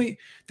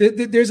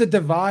 There's a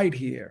divide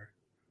here.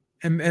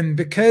 And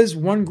because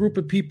one group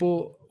of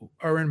people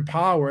are in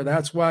power,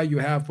 that's why you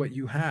have what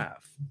you have.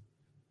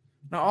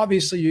 Now,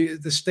 obviously,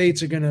 the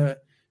states are going to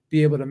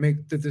be able to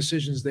make the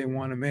decisions they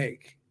want to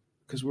make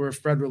because we're a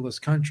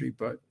federalist country.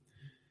 But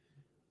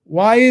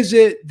why is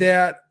it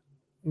that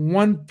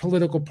one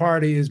political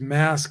party is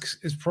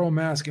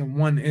pro-mask and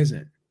one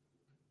isn't?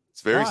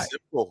 It's very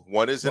simple.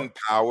 One is in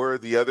power,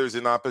 the other's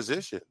in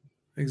opposition.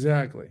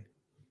 Exactly.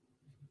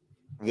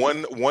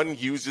 One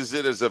uses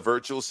it as a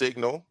virtual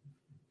signal.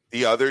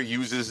 The other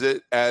uses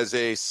it as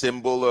a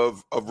symbol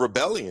of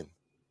rebellion.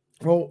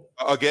 Well,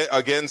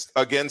 against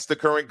the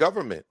current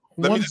government.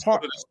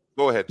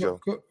 Go ahead, Joe.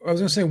 I was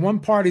going to say one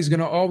party is going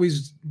to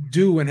always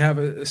do and have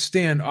a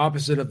stand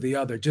opposite of the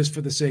other, just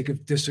for the sake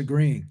of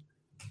disagreeing.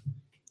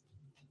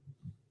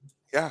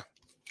 Yeah.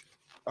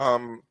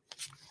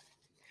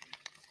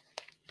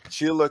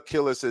 Sheila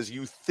Killer says,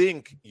 you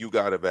think you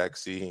got a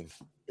vaccine.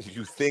 If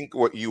you think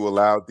what you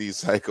allowed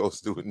these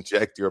psychos to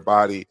inject your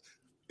body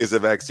is a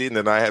vaccine,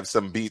 then I have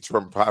some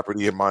beachfront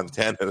property in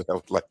Montana that I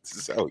would like to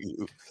sell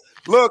you.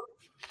 Look,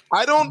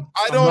 I'm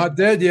not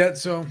dead yet,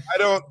 so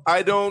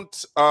I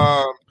don't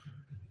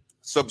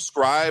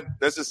subscribe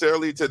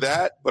necessarily to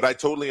that, but I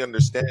totally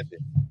understand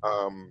it.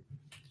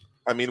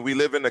 I mean, we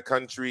live in a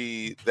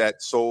country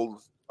that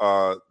sold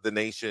the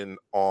nation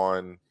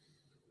on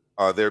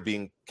there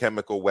being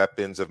chemical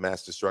weapons of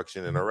mass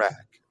destruction in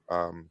Iraq,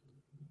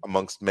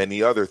 amongst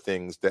many other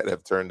things that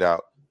have turned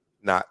out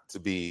not to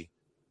be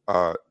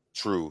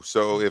true.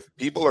 So if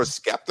people are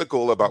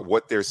skeptical about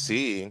what they're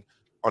seeing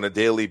on a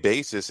daily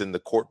basis in the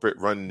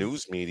corporate-run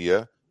news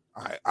media,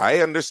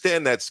 I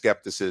understand that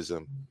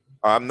skepticism.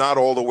 I'm not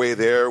all the way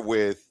there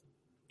with,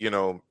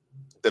 the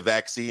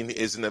vaccine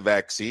isn't a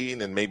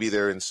vaccine, and maybe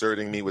they're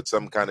inserting me with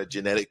some kind of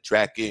genetic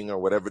tracking or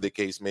whatever the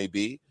case may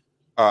be.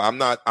 I'm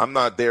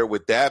not there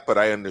with that, but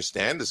I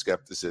understand the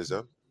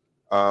skepticism.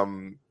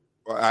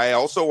 I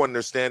also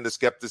understand the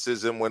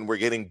skepticism when we're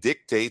getting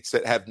dictates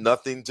that have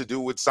nothing to do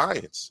with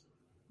science.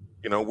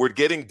 We're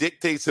getting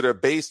dictates that are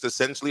based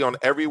essentially on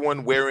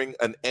everyone wearing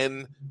an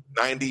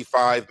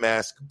N95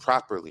 mask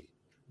properly.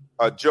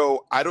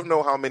 Joe, I don't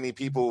know how many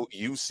people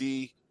you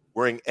see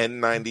wearing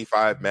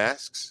N95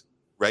 masks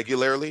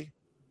regularly.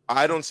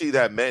 I don't see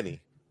that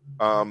many.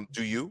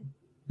 Do you?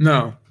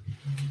 No.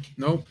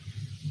 Nope.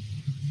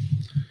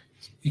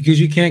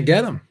 Because you can't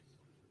get them.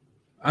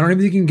 I don't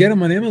even think you can get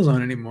them on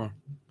Amazon anymore.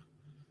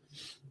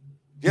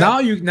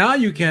 Yeah. Now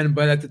you can,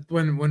 but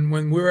when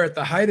we were at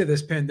the height of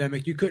this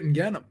pandemic, you couldn't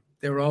get them.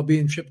 They were all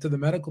being shipped to the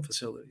medical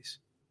facilities.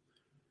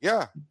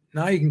 Yeah.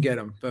 Now you can get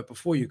them, but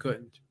before you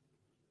couldn't.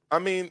 I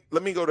mean,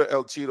 let me go to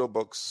El Cheeto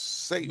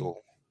Boxeo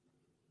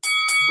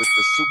with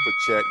the super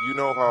chat. You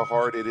know how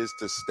hard it is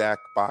to stack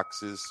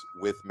boxes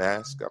with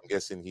masks? I'm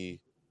guessing he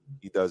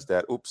does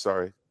that. Oops,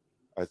 sorry.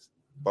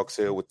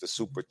 Boxeo with the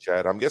super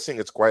chat. I'm guessing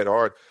it's quite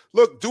hard.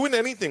 Look, doing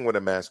anything with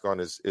a mask on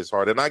is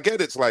hard. And I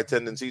get it's like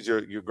tendencies.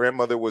 Your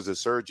grandmother was a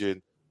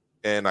surgeon,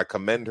 and I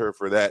commend her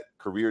for that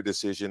career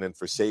decision and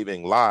for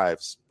saving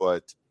lives.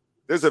 But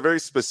there's a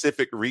very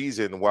specific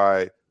reason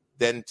why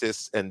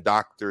dentists and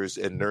doctors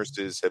and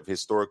nurses have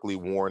historically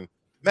worn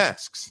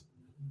masks.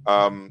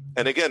 And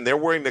again, they're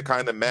wearing the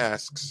kind of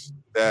masks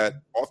that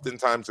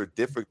oftentimes are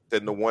different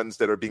than the ones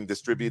that are being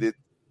distributed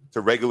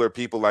to regular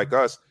people like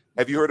us.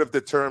 Have you heard of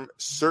the term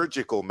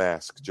surgical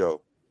mask,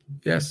 Joe?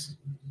 Yes.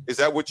 Is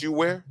that what you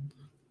wear?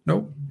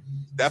 Nope.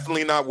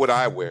 Definitely not what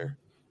I wear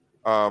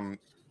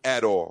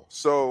at all.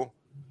 So,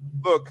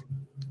 look,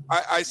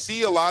 I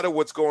see a lot of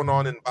what's going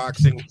on in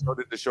boxing. We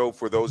started the show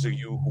for those of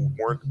you who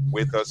weren't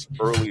with us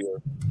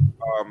earlier.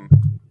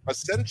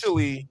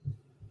 Essentially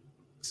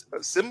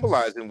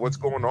symbolizing what's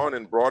going on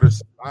in broader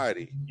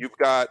society. You've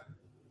got,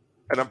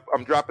 and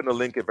I'm dropping a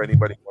link if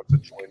anybody wants to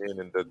join in,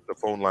 and the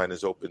phone line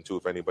is open too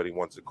if anybody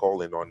wants to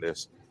call in on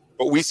this.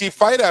 But we see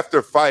fight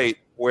after fight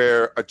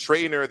where a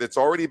trainer that's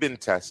already been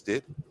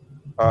tested,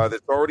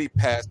 that's already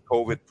passed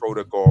COVID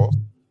protocol,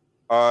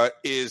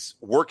 is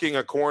working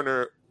a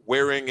corner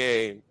wearing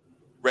a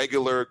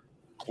regular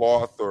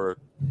cloth or,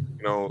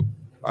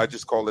 I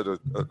just call it a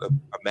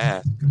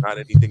mask, not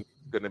anything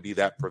going to be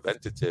that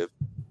preventative.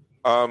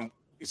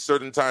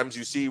 Certain times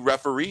you see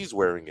referees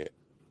wearing it.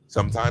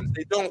 Sometimes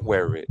they don't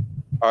wear it.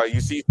 You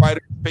see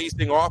fighters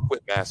facing off with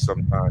masks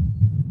sometimes,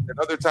 and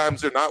other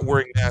times they're not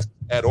wearing masks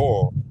at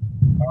all.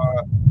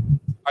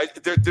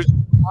 There's a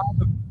lot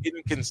of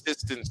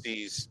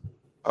inconsistencies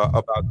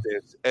about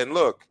this. And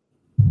look,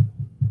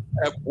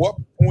 at what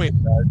point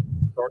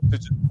I start to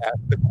just ask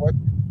the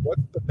question,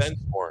 what's the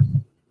benchmark?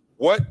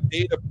 What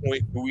data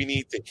point do we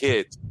need to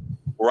hit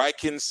where I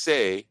can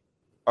say,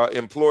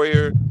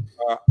 employer,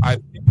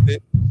 I've hit this,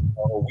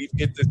 or we've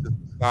hit this as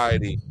a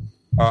society,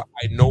 I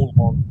no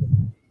longer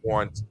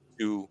want to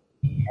do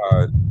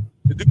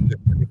this.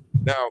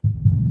 Now,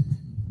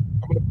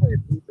 I'm going to play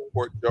a news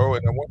report, Joe,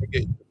 and I want to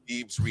get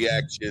Habib's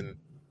reaction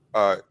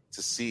to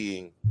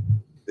seeing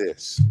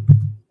this.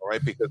 All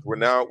right, because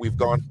we've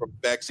gone from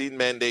vaccine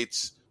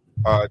mandates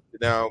to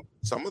now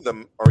some of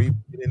them are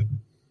even getting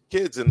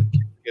kids and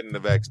getting the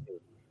vaccine.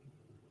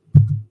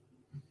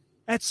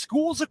 At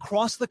schools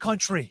across the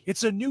country,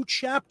 it's a new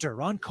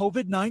chapter on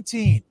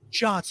COVID-19.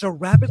 Shots are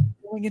rapidly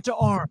going into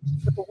arms,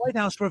 with the White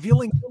House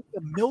revealing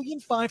 1.5 million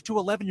to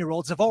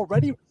 11-year-olds have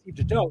already received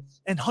a dose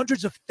and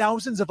hundreds of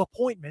thousands of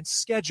appointments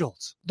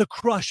scheduled. The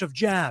crush of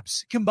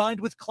jabs,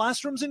 combined with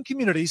classrooms and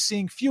communities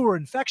seeing fewer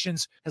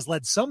infections, has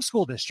led some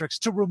school districts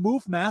to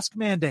remove mask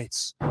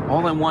mandates.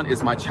 All I want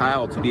is my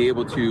child to be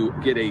able to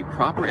get a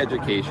proper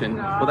education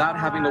without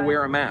having to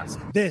wear a mask.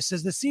 This,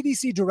 as the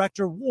CDC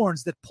director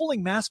warns that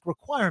pulling mask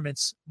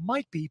requirements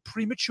might be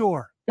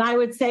premature. I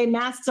would say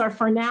masks are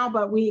for now,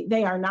 but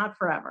they are not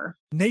forever.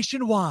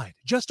 Nationwide,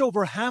 just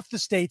over half the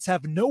states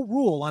have no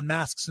rule on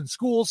masks in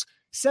schools.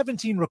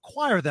 17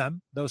 require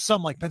them, though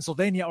some like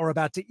Pennsylvania are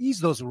about to ease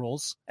those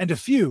rules, and a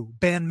few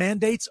ban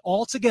mandates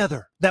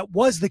altogether. That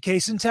was the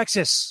case in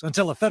Texas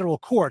until a federal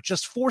court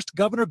just forced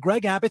Governor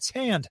Greg Abbott's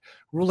hand,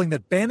 ruling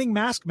that banning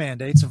mask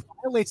mandates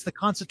violates the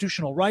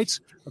constitutional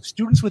rights of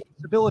students with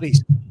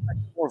disabilities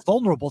more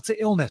vulnerable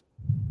to illness.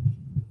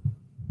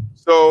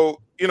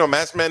 So,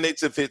 mask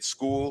mandates have hit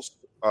schools.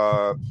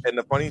 And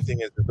the funny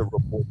thing is that the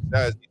report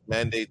says these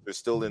mandates are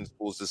still in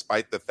schools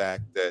despite the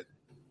fact that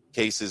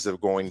cases are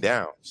going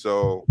down.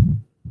 So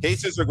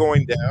cases are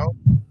going down.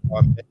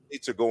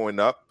 Mandates are going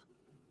up.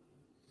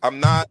 I'm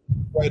not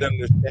quite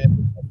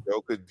understanding that,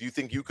 Joe. Do you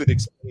think you could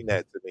explain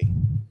that to me?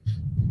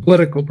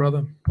 Political,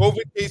 brother.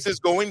 COVID cases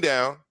going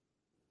down.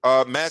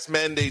 Mask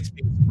mandates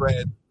being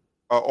spread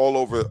all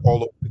over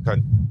the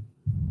country.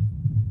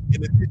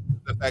 In addition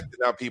to the fact that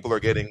now people are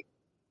getting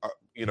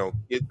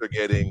kids are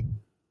getting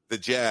the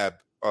jab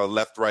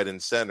left, right,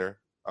 and center,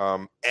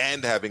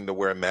 and having to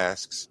wear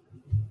masks.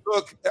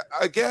 Look,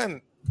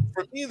 again,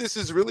 for me, this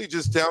is really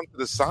just down to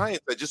the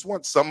science. I just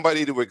want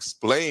somebody to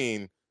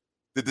explain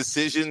the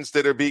decisions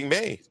that are being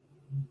made.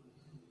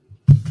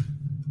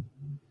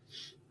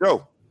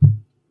 Joe.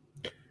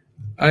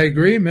 I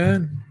agree,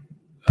 man.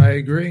 I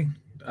agree.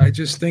 I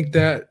just think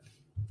that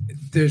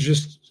there's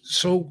just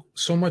so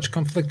much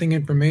conflicting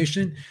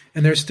information,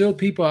 and there's still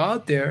people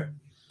out there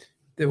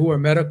who are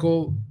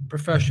medical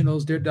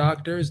professionals, they're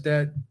doctors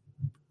that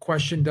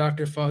question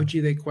Dr.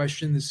 Fauci, they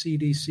question the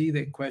CDC,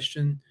 they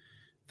question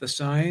the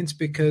science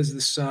because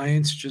the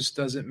science just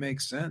doesn't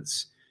make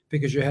sense,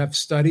 because you have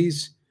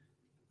studies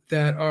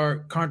that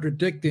are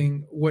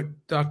contradicting what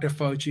Dr.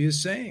 Fauci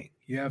is saying.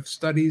 You have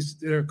studies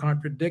that are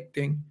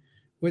contradicting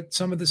what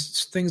some of the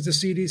things the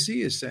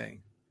CDC is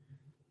saying.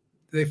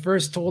 They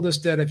first told us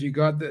that if you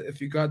got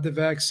the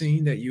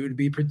vaccine that you would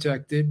be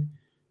protected.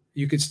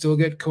 You could still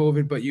get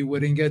COVID, but you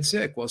wouldn't get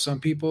sick. Well, some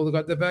people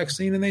got the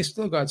vaccine and they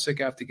still got sick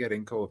after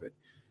getting COVID.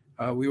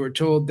 We were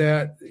told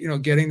that,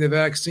 getting the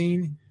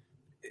vaccine,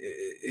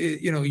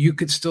 you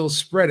could still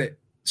spread it.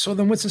 So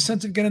then what's the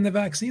sense of getting the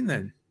vaccine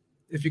then,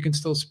 if you can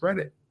still spread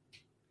it,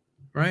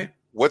 right?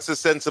 What's the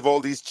sense of all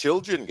these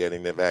children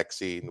getting the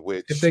vaccine?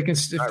 Which it's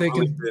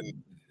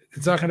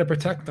not going to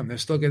protect them.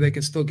 They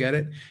can still get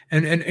it.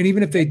 And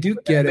even if they do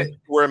get it,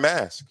 wear a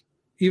mask.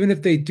 Even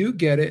if they do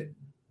get it,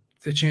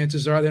 the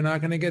chances are they're not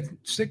going to get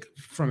sick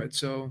from it.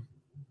 So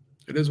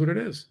it is what it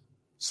is.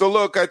 So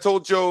look, I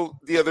told Joe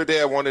the other day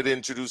I wanted to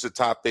introduce a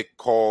topic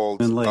called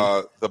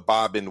the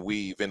bob and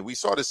weave. And we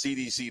saw the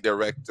CDC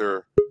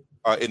director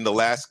in the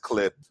last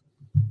clip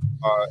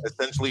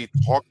essentially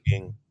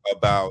talking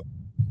about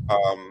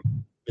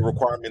the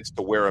requirements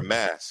to wear a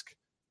mask.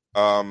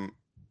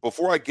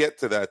 Before I get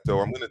to that, though,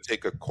 I'm going to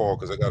take a call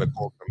because I got a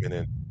call coming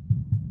in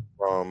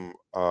from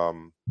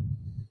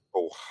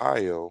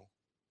Ohio.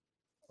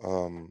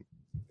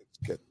 Let's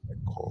get that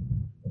call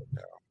right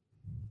now.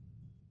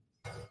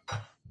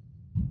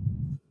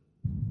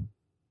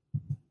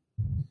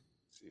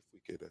 See if we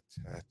could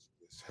attach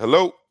this.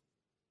 Hello?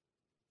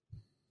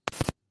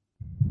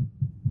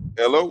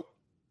 Hello?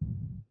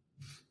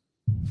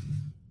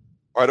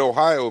 All right,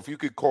 Ohio, if you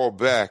could call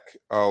back,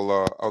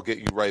 I'll get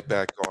you right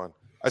back on.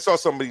 I saw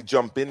somebody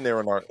jump in there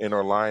in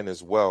our line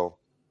as well.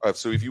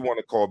 So if you want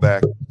to call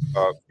back,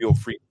 feel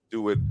free to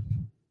do it.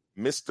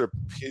 Mr.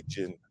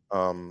 Pigeon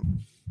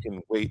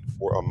can wait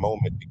for a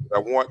moment because I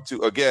want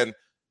to, again,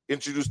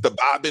 introduce the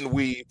bob and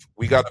weave.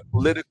 We got a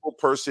political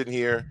person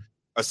here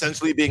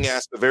essentially being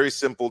asked a very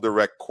simple,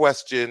 direct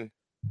question.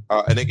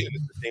 And again,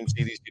 it's the same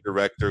CDC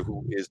director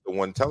who is the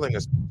one telling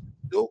us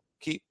still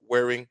keep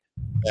wearing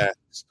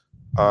masks.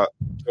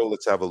 Joe,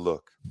 let's have a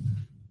look.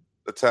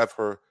 Let's have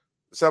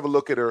a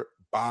look at her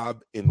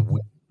bob and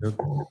weave.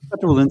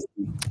 Dr.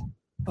 Walensky,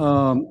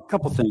 a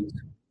couple things.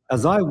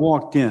 As I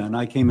walked in,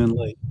 I came in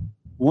late.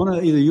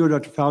 Either you or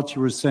Dr. Fauci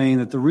were saying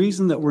that the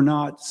reason that we're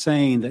not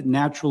saying that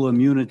natural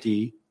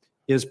immunity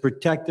is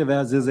protective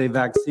as is a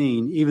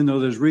vaccine, even though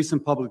there's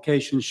recent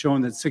publications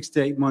showing that 6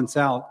 to 8 months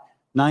out,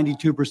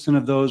 92%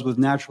 of those with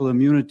natural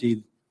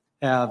immunity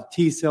have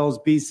T cells,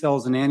 B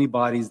cells, and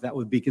antibodies that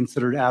would be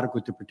considered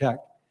adequate to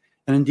protect.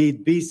 And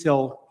indeed, B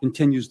cell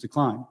continues to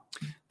climb.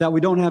 That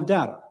we don't have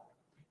data.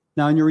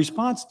 Now, in your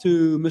response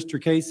to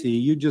Mr. Casey,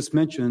 you just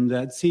mentioned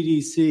that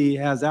CDC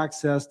has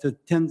access to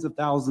tens of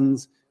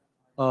thousands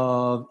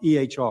of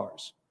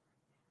EHRs.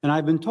 And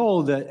I've been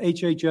told that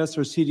HHS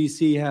or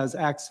CDC has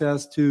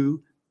access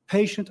to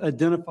patient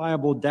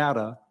identifiable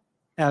data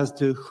as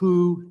to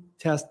who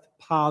tests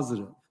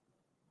positive.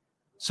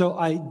 So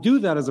I do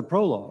that as a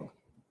prologue.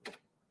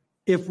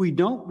 If we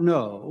don't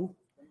know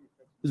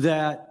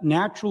that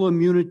natural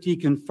immunity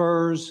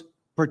confers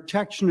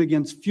protection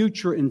against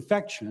future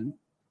infection,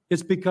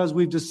 it's because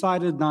we've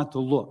decided not to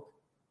look.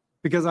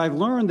 Because I've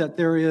learned that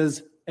there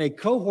is a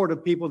cohort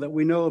of people that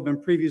we know have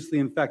been previously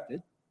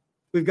infected.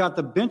 We've got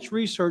the bench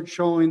research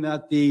showing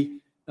that the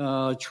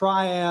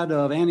triad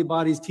of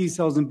antibodies, T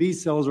cells, and B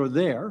cells are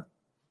there,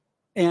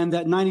 and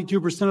that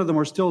 92% of them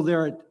are still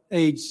there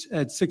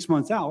at 6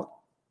 months out.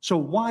 So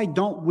why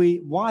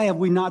have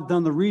we not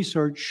done the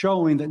research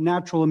showing that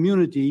natural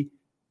immunity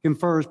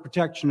confers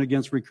protection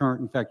against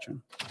recurrent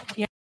infection?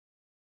 Yeah.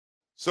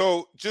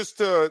 So just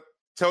to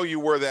tell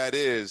you where that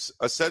is,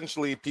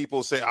 essentially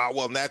people say,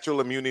 well, natural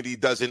immunity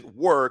doesn't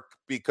work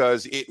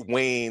because it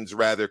wanes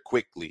rather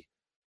quickly.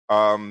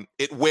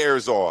 It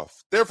wears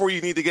off. Therefore, you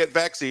need to get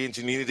vaccines.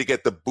 You need to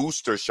get the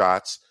booster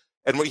shots.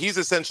 And what he's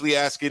essentially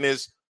asking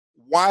is,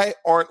 why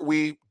aren't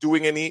we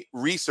doing any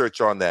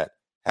research on that?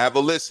 Have a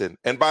listen.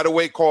 And by the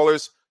way,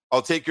 callers,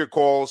 I'll take your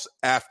calls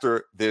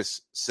after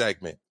this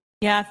segment.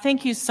 Yeah,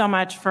 thank you so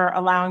much for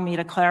allowing me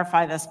to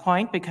clarify this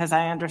point, because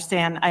I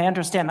understand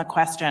the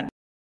question.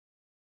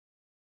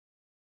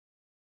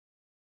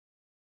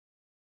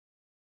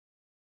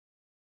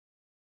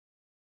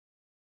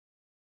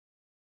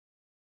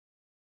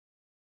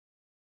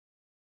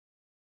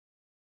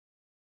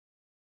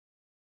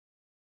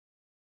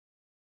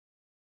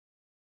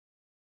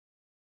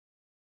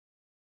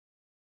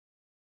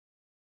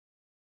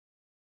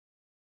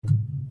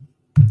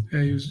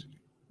 Yeah, he was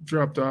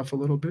dropped off a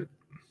little bit.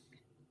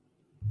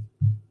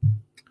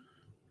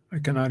 I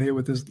cannot hear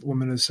what this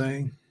woman is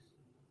saying.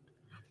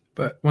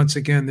 But once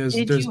again, there's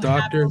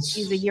doctors. Did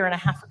you have a year and a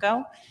half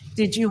ago?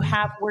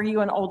 Were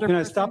you an older person? Can I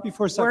person? stop you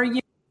for a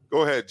second?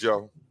 Go ahead,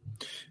 Joe.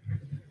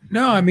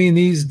 No, I mean,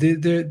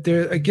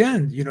 they're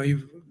again,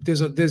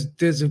 there's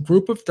a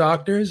group of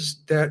doctors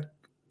that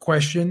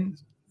question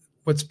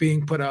what's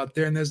being put out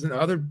there, and there's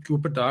another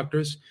group of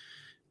doctors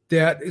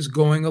that is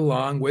going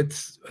along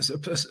with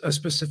a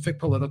specific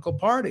political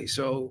party.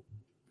 So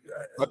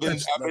I've been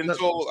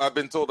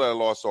told that I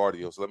lost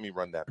audio, so let me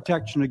run that back.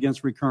 Protection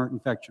against recurrent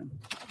infection.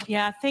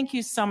 Yeah, thank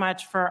you so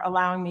much for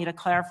allowing me to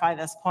clarify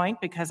this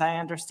point, because I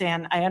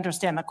understand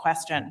the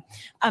question.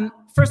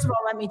 First of all,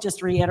 let me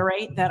just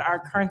reiterate that our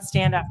current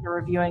stand after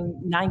reviewing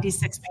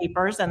 96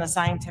 papers and a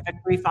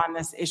scientific brief on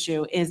this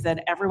issue is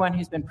that everyone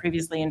who's been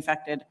previously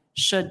infected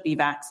should be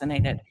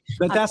vaccinated.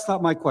 But that's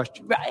not my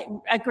question. Right,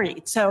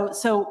 agreed.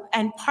 So,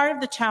 and part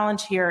of the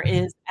challenge here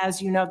is, as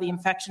you know, the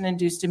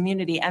infection-induced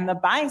immunity and the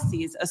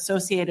biases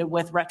associated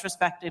with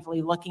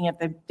retrospectively looking at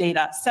the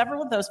data.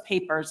 Several of those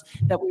papers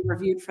that we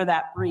reviewed for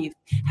that brief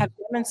have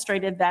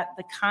demonstrated that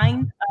the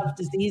kind of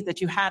disease that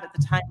you had at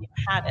the time you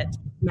had it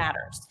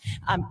matters.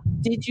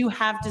 Did you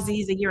have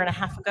disease a year and a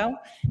half ago?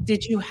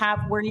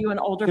 Were you an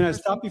older person? Can I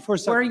stop you for a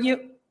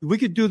second? We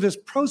could do this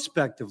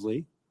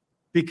prospectively,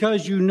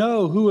 because you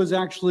know who is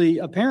actually,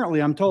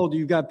 apparently, I'm told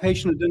you've got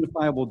patient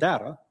identifiable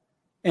data,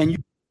 and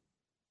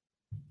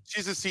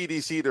she's a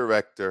CDC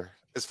director.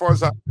 As far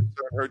as I'm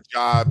concerned, her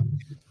job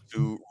is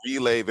to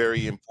relay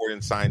very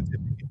important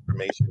scientific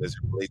information as it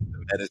relates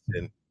to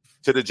medicine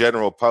to the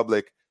general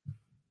public.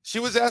 She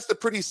was asked a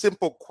pretty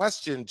simple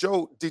question.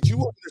 Joe, did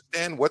you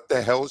understand what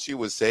the hell she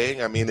was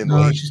saying? I mean,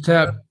 she's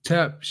tap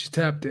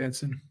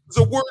dancing. It was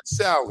a word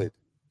salad.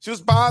 She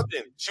was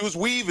bobbing. She was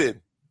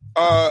weaving.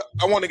 I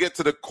want to get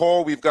to the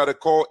call. We've got a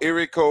call.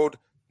 Area code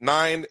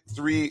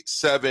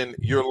 937.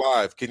 You're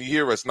live. Can you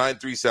hear us?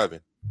 937.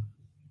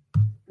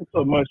 What's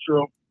up,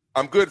 Maestro?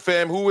 I'm good,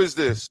 fam. Who is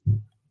this?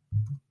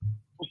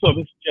 What's up?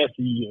 It's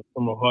Jesse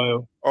from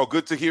Ohio. Oh,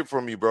 good to hear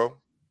from you, bro.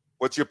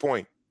 What's your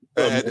point?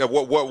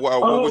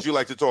 What would you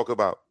like to talk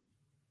about?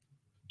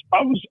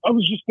 I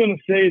was just gonna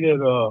say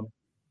that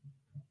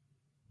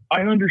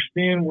I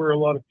understand where a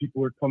lot of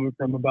people are coming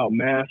from about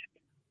masks.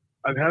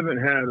 I've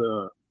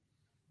been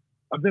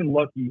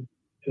lucky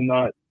to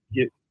not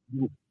I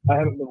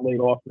haven't been laid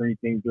off or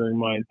anything during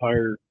my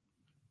entire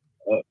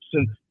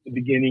since the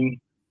beginning,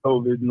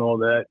 COVID and all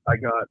that. I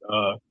got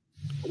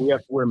we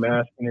have to wear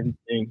masks and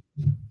everything.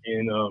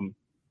 And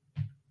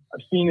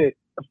I've seen it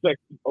affect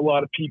a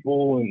lot of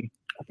people, and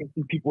I think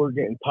people are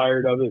getting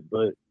tired of it.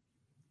 But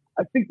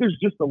I think there's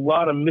just a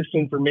lot of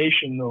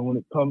misinformation, though, when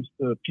it comes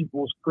to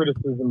people's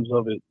criticisms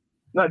of it.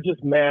 Not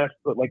just masks,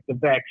 but like the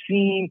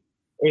vaccine.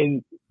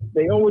 And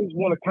they always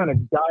want to kind of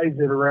guise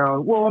it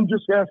around, well, I'm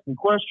just asking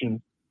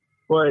questions.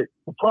 But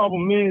the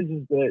problem is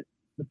that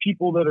the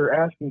people that are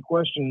asking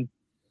questions,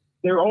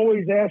 they're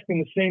always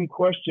asking the same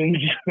questions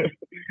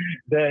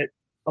that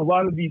a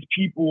lot of these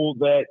people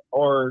that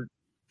are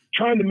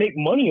trying to make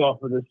money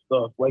off of this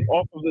stuff, like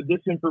off of the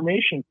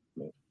disinformation.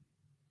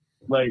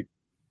 Like,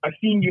 I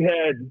seen you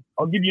had,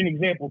 I'll give you an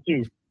example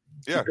too.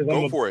 Yeah,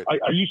 go for it.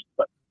 I used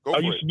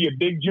to be a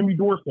big Jimmy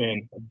Dore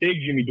fan,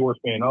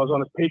 I was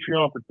on his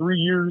Patreon for 3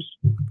 years.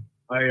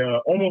 I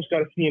almost got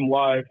to see him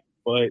live,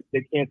 but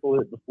they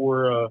canceled it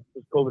before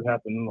COVID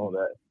happened and all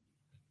that.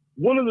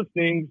 One of the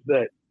things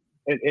that,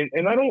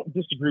 and I don't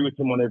disagree with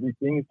him on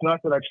everything. It's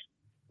not that I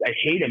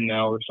hate him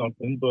now or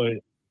something,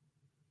 but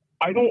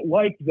I don't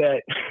like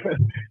that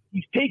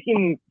he's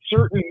taking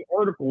certain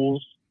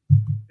articles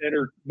that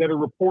are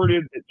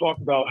reported that talk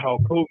about how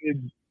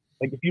COVID,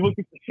 like if you look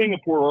at the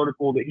Singapore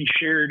article that he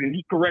shared, and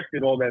he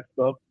corrected all that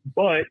stuff,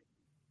 but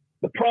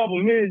the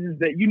problem is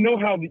that you know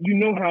how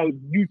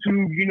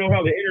YouTube, you know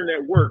how the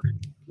internet works.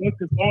 Once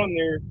it's on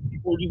there,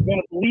 people are just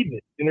going to believe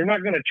it, and they're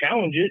not going to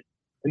challenge it,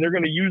 and they're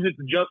going to use it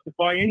to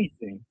justify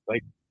anything.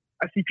 Like,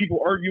 I see people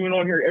arguing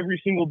on here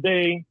every single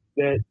day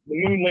that the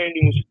moon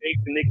landing was fake,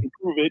 and they can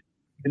prove it,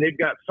 and they've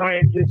got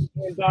scientists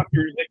and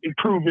doctors that can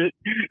prove it.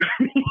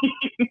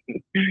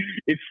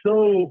 It's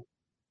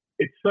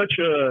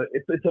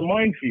a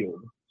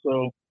minefield.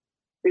 So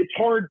it's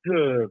hard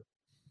to,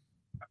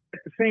 at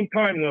the same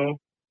time though,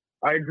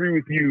 I agree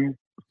with you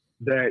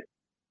that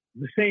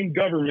the same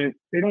government,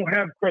 they don't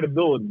have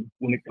credibility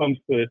when it comes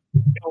to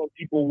telling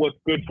people what's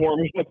good for them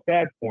and what's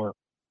bad for them.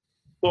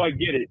 So I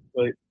get it,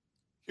 but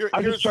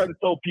I just try to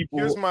tell people.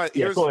 Here's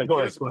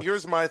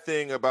my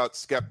thing about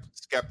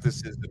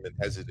skepticism and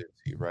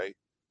hesitancy, right?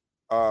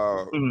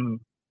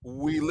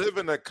 We live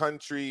in a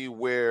country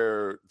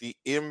where the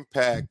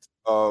impact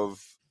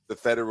of the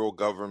federal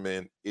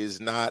government is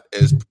not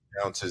as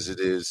pronounced as it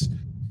is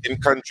in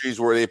countries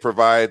where they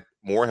provide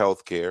more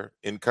health care,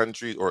 in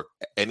countries, or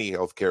any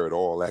health care at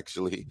all,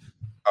 actually,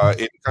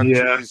 in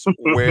countries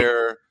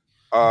where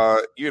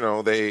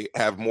they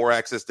have more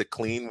access to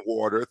clean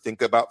water.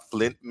 Think about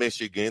Flint,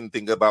 Michigan.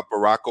 Think about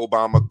Barack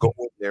Obama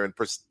going there and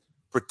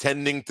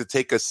pretending to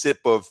take a sip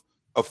of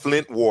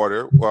Flint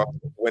water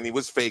when he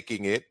was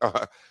faking it.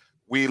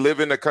 We live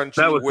in a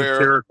country where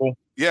hysterical.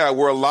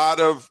 Where a lot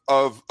of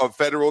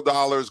federal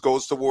dollars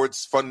goes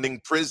towards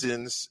funding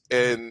prisons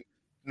and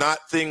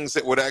not things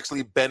that would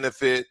actually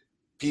benefit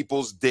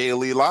people's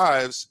daily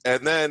lives.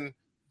 And then,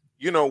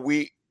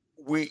 we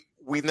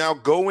now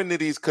go into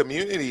these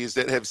communities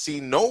that have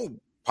seen no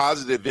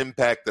positive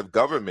impact of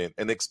government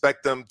and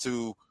expect them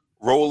to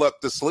roll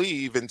up the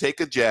sleeve and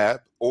take a jab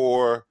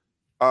or,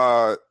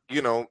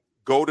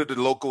 go to the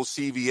local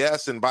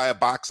CVS and buy a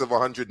box of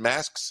 100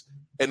 masks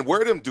and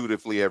wear them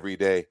dutifully every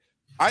day.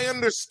 I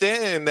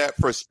understand that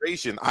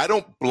frustration. I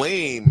don't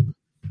blame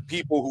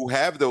people who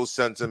have those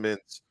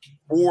sentiments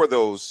or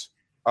those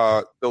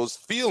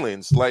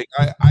feelings. Like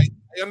I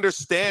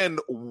understand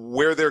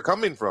where they're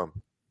coming from.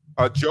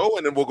 Joe,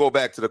 and then we'll go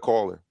back to the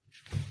caller.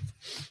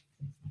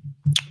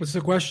 What's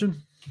the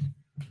question?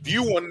 Do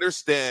you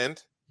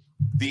understand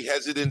the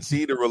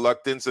hesitancy, the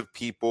reluctance of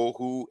people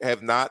who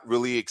have not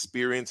really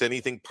experienced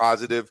anything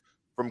positive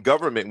from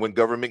government when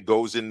government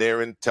goes in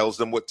there and tells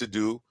them what to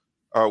do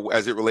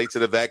as it relates to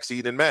the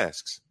vaccine and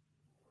masks?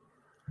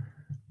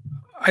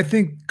 I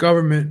think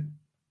government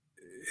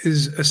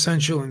is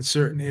essential in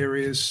certain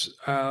areas.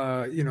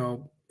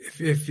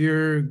 If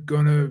you're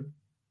going to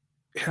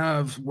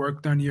have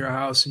work done to your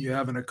house and you're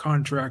having a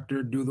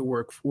contractor do the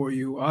work for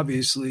you,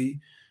 obviously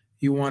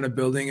you want a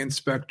building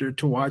inspector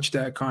to watch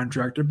that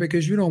contractor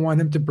because you don't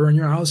want him to burn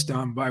your house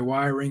down by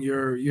wiring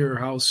your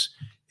house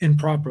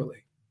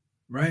improperly,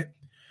 right?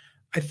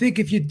 I think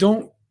if you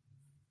don't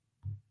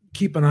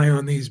keep an eye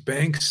on these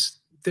banks,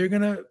 they're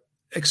going to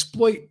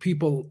exploit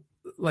people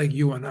like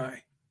you and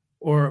I,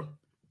 or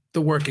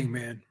the working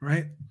man,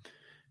 right?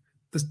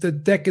 The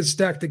deck is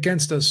stacked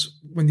against us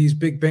when these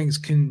big banks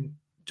can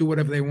do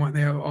whatever they want.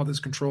 They have all this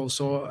control.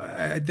 So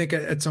I think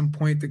at some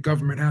point the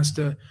government has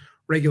to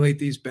regulate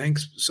these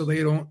banks so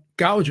they don't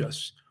gouge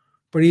us.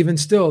 But even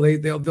still,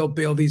 they'll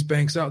bail these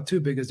banks out too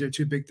because they're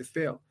too big to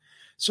fail.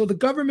 So the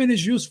government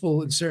is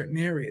useful in certain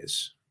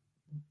areas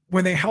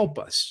when they help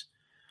us.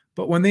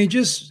 But when they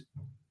just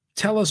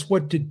tell us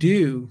what to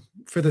do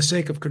for the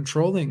sake of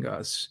controlling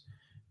us,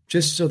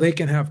 just so they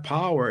can have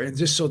power and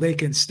just so they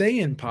can stay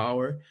in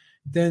power,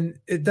 then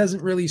it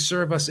doesn't really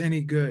serve us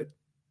any good.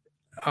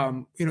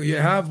 You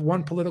have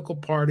one political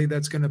party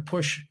that's going to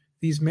push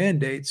these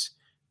mandates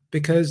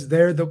because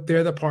they're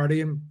the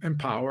party in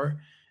power,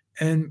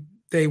 and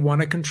they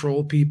want to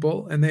control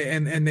people, and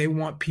they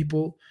want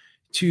people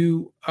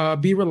to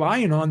be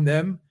relying on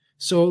them.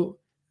 So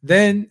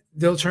then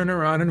they'll turn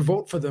around and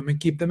vote for them and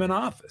keep them in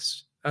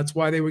office. That's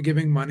why they were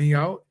giving money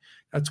out.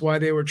 That's why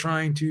they were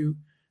trying to,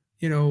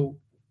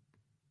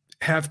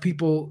 have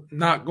people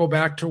not go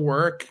back to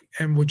work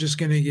and we're just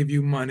going to give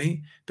you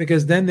money,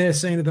 because then they're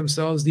saying to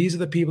themselves, these are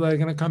the people that are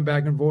going to come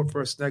back and vote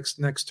for us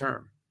next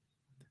term.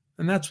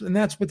 And that's what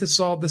that's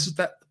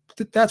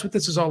what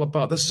this is all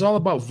about. This is all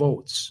about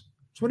votes.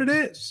 That's what it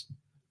is.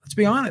 Let's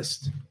be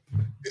honest.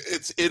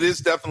 It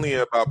is definitely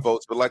about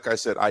votes, but like I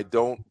said, I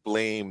don't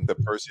blame the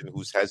person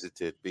who's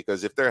hesitant,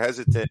 because if they're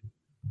hesitant,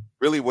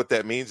 really what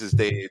that means is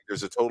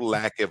there's a total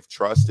lack of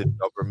trust in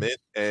government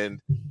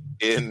and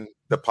in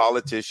the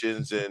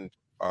politicians and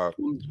no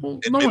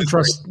one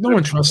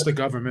trusts the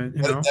government,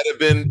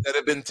 that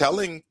have been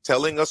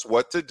telling us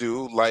what to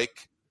do,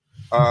 like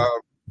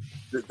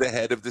the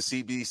head of the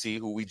CDC,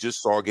 who we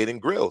just saw getting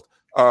grilled.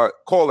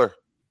 Caller,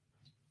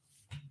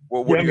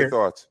 well, what are your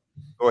thoughts?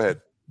 Go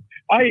ahead.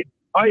 I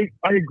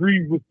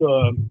agree with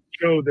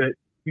Joe that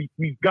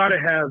we've got to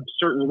have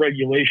certain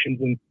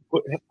regulations and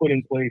put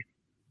in place.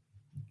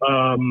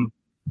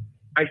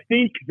 I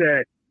think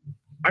that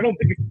I don't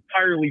think it's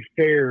entirely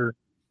fair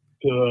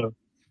to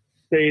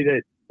say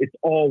that it's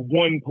all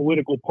one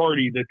political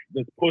party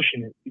that's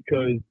pushing it,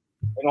 because,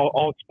 and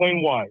I'll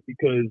explain why.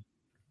 Because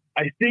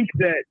I think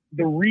that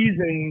the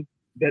reason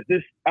that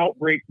this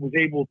outbreak was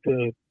able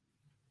to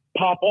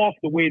pop off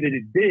the way that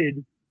it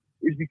did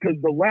is because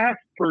the last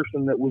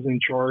person that was in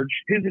charge,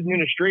 his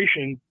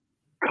administration,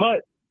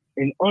 cut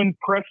an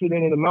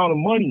unprecedented amount of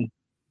money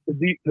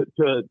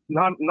to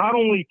not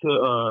only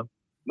to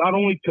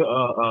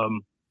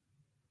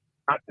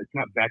it's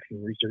not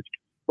vaccine research,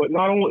 but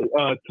not only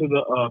to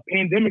the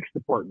pandemics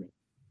department.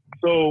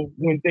 So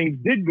when things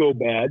did go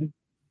bad,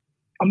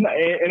 I'm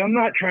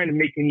not trying to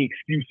make any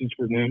excuses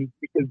for them,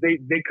 because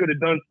they could have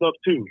done stuff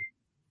too.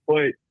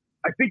 But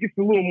I think it's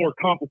a little more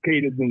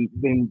complicated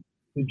than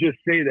to just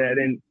say that.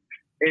 And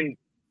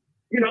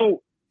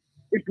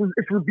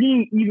if we're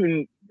being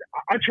even,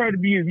 I try to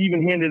be as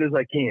even-handed as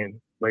I can.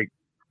 Like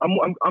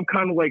I'm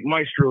kind of like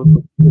Maestro.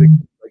 Like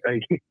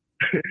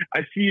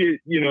I see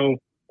it,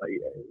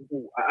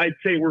 I'd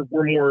say we're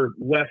more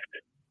left.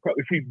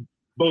 If we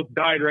both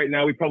died right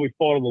now, we'd probably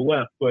fall to the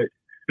left. But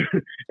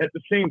at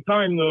the same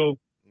time, though,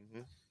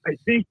 I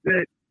think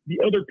that the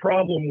other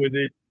problem with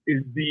it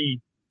is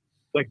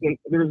when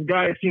there's a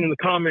guy I've seen in the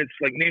comments,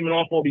 like, naming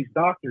off all these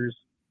doctors.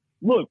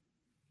 Look,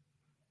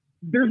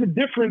 there's a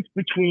difference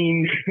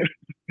between,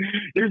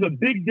 there's a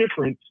big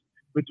difference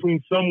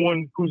between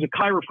someone who's a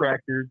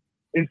chiropractor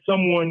and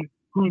someone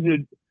who's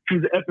an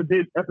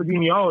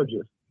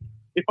epidemiologist.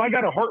 If I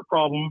got a heart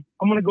problem,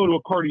 I'm going to go to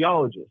a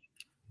cardiologist.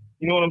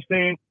 You know what I'm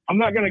saying? I'm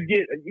not going to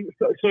get,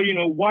 so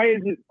why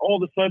is it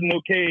all of a sudden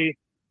okay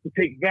to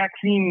take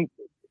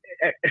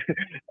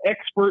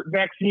expert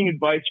vaccine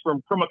advice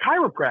from a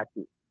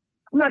chiropractor?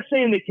 I'm not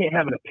saying they can't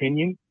have an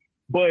opinion,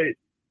 but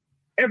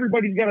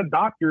everybody's got a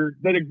doctor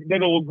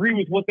that'll agree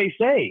with what they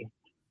say.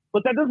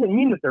 But that doesn't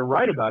mean that they're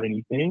right about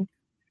anything.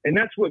 And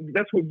that's what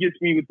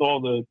gets me with all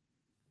the,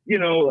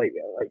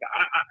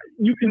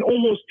 you can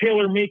almost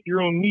tailor make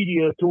your own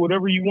media to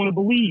whatever you want to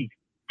believe.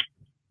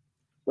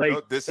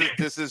 This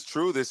is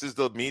true. This is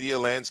the media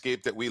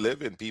landscape that we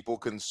live in. People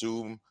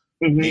consume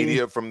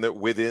media from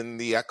within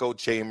the echo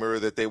chamber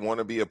that they want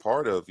to be a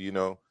part of.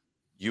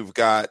 You've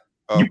got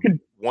you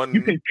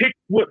can pick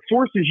what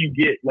sources you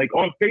get. Like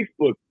on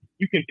Facebook,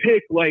 you can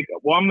pick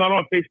I'm not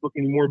on Facebook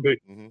anymore, but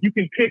you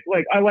can pick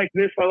I like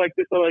this, I like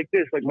this, I like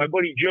this. Like my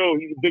buddy Joe,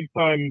 he's a big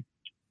time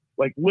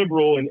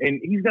liberal, and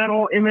he's got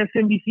all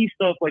MSNBC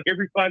stuff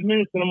every 5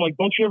 minutes, and I'm like,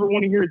 don't you ever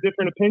want to hear a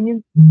different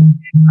opinion?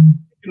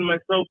 To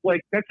myself,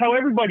 that's how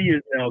everybody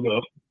is now,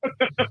 though.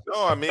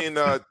 No, I mean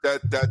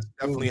that's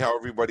definitely how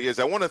everybody is.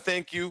 I want to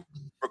thank you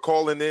for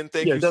calling in.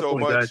 Thank you so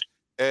much, guys.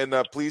 And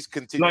please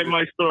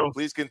continue.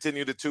 Please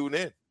continue to tune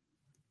in.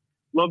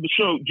 Love the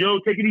show, Joe.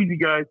 Take it easy,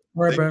 guys.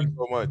 Thank you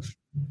so much.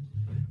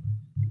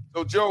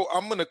 So, Joe,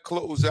 I'm going to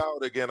close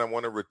out again. I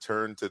want to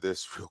return to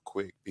this real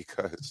quick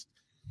because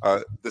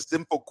the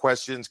simple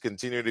questions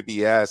continue to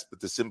be asked, but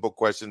the simple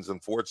questions,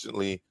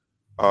 unfortunately,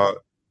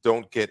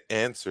 don't get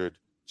answered.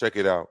 Check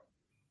it out.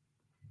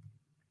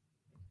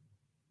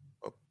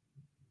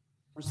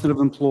 Of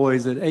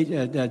employees at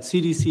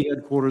CDC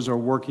headquarters are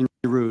working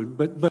rude,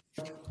 but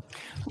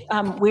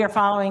we are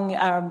following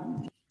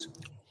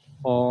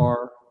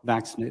are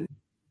vaccinated.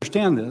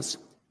 Understand this,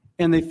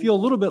 and they feel a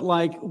little bit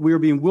like we're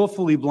being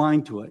willfully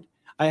blind to it.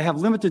 I have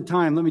limited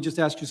time. Let me just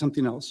ask you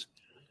something else.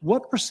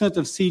 What %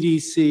 of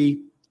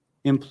CDC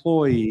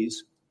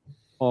employees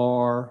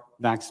are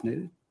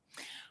vaccinated?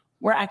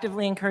 We're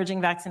actively encouraging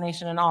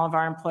vaccination in all of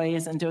our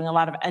employees and doing a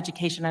lot of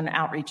education and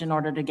outreach in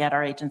order to get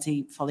our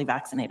agency fully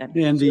vaccinated.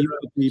 And the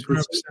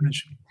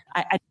percentage.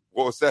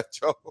 What was that,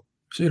 Joe?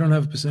 So you don't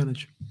have a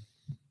percentage.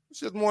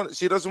 She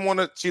doesn't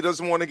want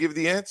to give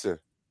the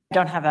answer. I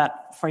don't have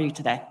that for you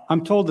today.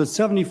 I'm told that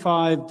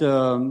 75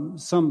 to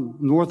some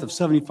north of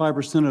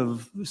 75%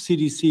 of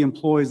CDC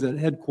employees at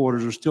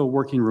headquarters are still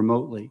working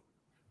remotely.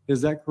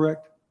 Is that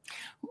correct?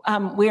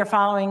 We are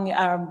following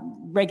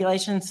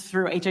regulations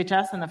through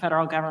HHS and the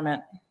federal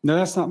government. No,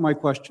 that's not my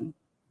question.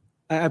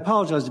 I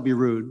apologize to be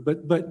rude,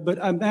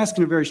 but I'm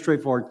asking a very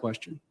straightforward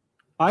question.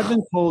 I've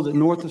been told that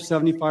north of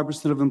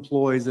 75% of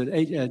employees at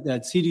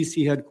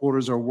CDC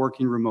headquarters are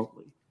working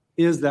remotely.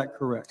 Is that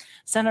correct?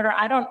 Senator,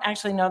 I don't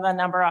actually know the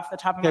number off the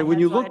top of my head. Okay, when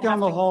you so look I'd down have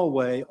the to-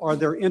 hallway, are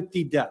there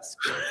empty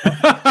desks?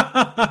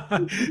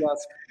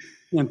 Desk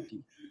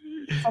empty.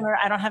 Senator,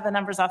 I don't have the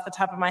numbers off the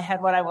top of my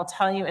head. What I will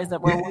tell you is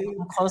that we're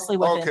working closely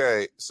with it.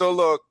 Okay, so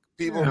look,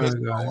 people, Oh, miss,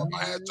 God. oh,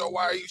 my head, Joe,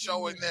 why are you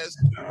showing this?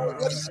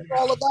 What is it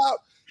all about?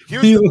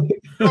 Here's the,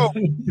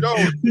 Joe,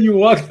 You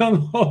walk down the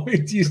hallway,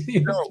 do you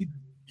see?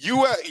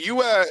 Joe,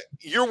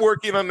 you're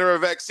working under a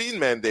vaccine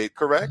mandate,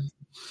 correct?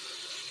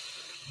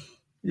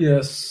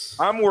 Yes.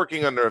 I'm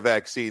working under a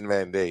vaccine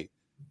mandate.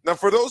 Now,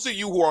 for those of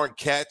you who aren't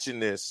catching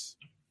this,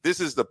 this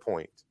is the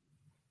point.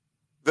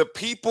 The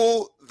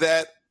people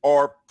that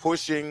are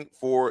pushing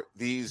for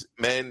these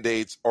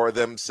mandates are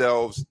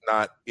themselves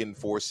not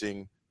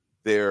enforcing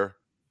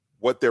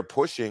what they're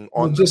pushing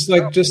on.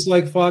 Well, just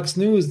like Fox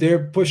News,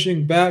 they're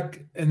pushing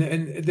back, and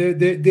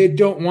they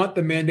don't want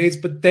the mandates,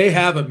 but they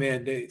have a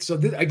mandate. So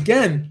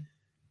again,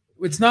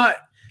 it's not.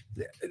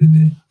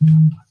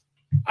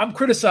 I'm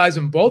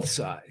criticizing both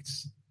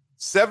sides.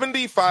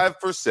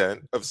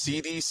 75% of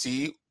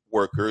CDC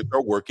workers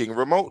are working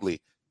remotely.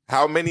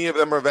 How many of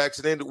them are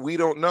vaccinated? We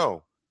don't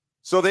know.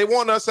 So they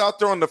want us out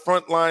there on the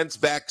front lines,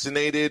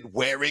 vaccinated,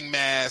 wearing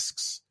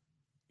masks,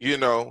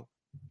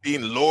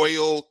 being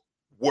loyal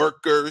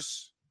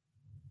workers,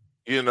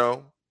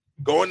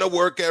 going to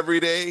work every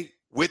day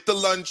with the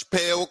lunch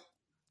pail,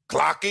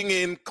 clocking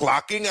in,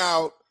 clocking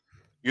out,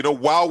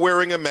 while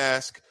wearing a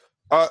mask.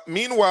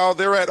 Meanwhile,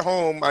 they're at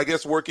home, I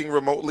guess, working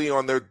remotely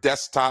on their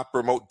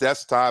remote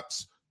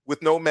desktops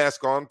with no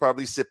mask on,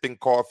 probably sipping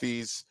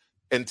coffees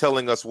and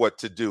telling us what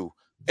to do.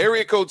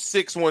 Area code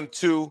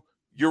 612,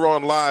 you're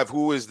on live.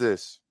 Who is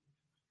this?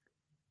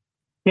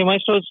 Hey,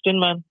 Maestro, it's Tin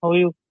Man. How are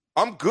you?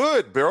 I'm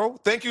good, bro.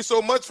 Thank you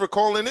so much for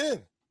calling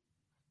in.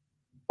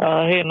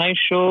 Hey, nice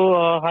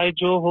show. Hi,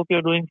 Joe. Hope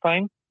you're doing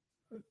fine.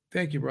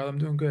 Thank you, brother. I'm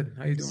doing good.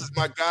 How you doing? This is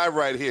my guy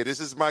right here. This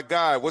is my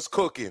guy. What's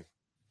cooking?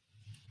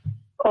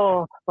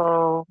 Oh,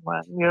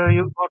 man,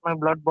 you got my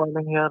blood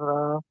boiling here.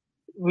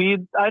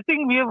 I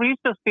think we have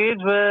reached a stage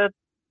where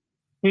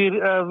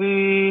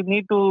we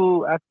need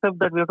to accept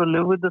that we have to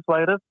live with this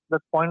virus.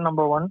 That's point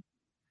number one.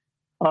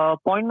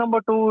 Point number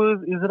two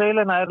is Israel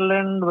and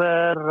Ireland,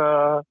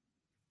 where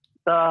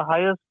the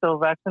highest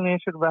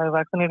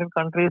vaccinated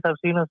countries have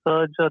seen a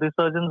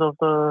resurgence of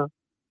the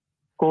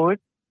COVID.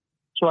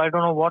 So I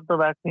don't know what the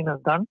vaccine has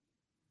done.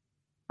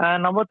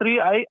 And number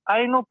three, I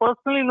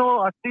personally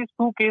know at least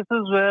two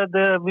cases where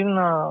there have been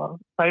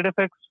side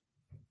effects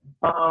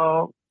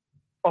of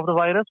the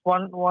virus.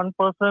 One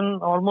person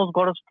almost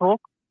got a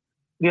stroke.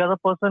 The other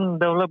person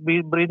developed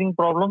breathing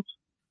problems.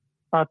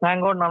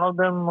 Thank God none of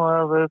them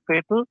were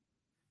fatal.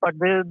 But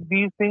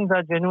these things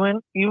are genuine.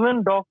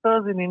 Even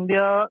doctors in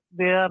India,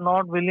 they are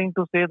not willing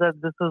to say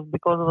that this is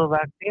because of the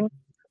vaccine.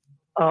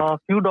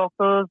 Few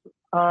doctors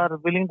are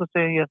willing to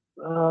say, yes,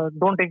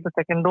 don't take the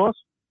second dose.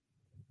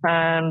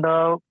 And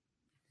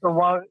for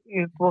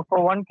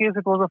one case,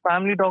 it was a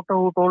family doctor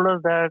who told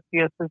us that,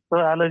 yes, it's an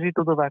allergy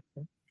to the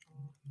vaccine.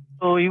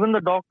 So even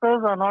the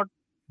doctors are not,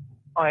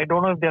 I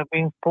don't know if they are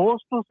being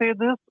forced to say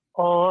this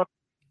or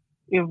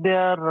if they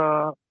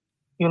are,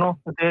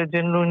 they're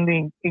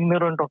genuinely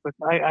ignorant of it.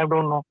 I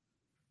don't know.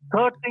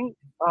 Third thing,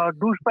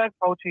 douchebag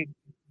Fauci.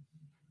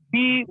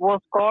 He was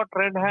caught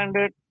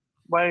red-handed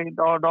by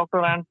Dr.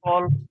 Rand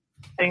Paul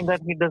saying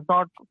that he does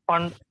not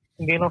fund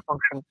gain of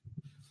function.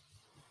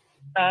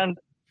 And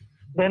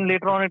then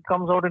later on it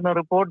comes out in a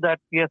report that,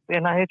 yes,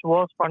 NIH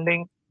was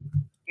funding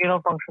gain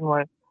of function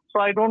wise. So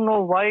I don't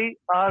know why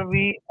are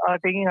we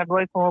taking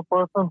advice from a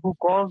person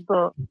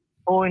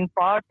who in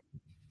part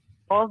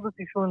caused this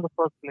issue in the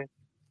first place.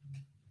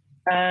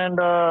 And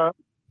the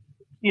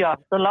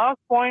last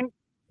point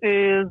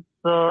is,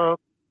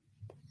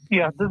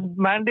 this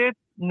mandate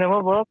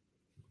never worked.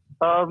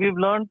 We've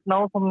learned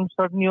now from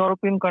certain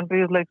European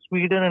countries like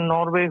Sweden and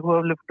Norway who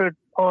have lifted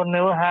or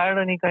never had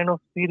any kind of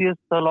serious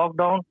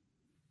lockdown,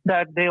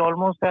 that they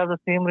almost have the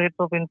same rates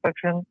of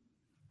infection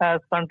as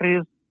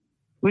countries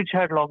which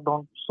had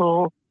lockdown.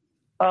 So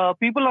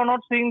people are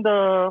not seeing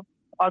the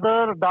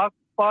other dark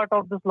part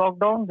of this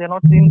lockdown. They're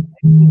not seeing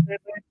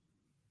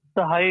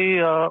the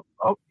high,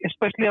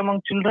 especially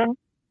among children,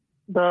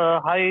 the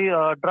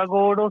high drug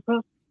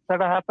overdoses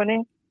that are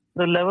happening,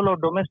 the level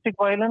of domestic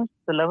violence,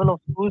 the level of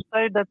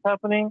suicide that's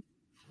happening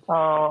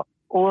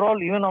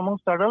overall, even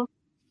amongst adults.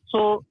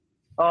 So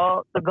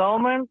the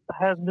government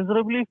has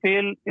miserably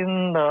failed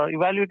in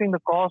evaluating the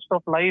cost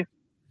of life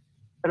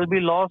that will be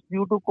lost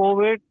due to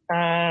COVID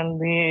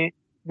and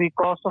the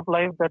cost of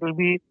life that will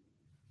be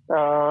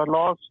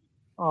lost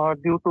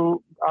due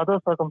to other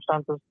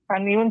circumstances.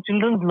 And even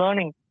children's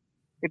learning.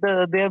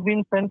 They have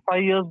been sent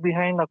 5 years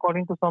behind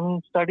according to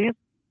some studies.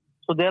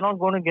 So they're not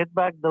going to get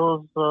back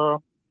those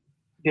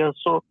years.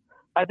 So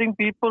I think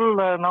people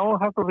now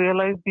have to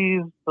realize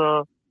these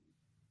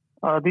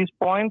these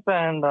points,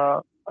 and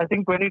I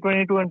think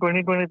 2022 and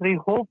 2023,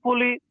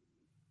 hopefully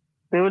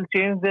they will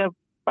change their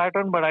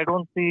pattern, but I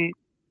don't see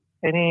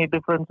any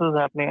differences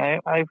happening.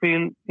 I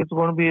feel it's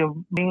going to be a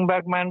bringing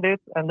back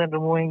mandates and then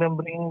removing them,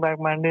 bringing back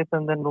mandates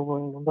and then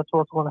removing them. That's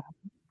what's going to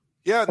happen.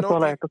 Yeah,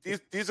 no,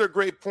 these are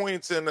great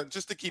points. And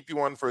just to keep you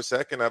on for a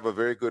second, I have a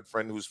very good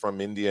friend who's from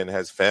India and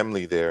has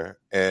family there.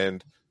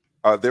 And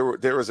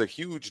there was a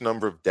huge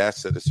number of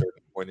deaths at a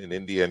certain point in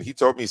India. And he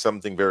told me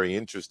something very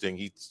interesting.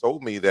 He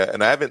told me that,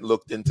 and I haven't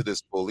looked into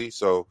this fully,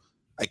 so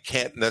I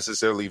can't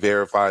necessarily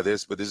verify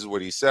this, but this is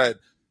what he said,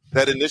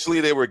 that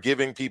initially they were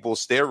giving people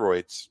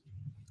steroids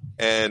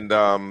and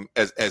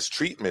as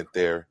treatment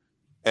there.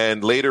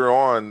 And later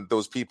on,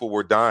 those people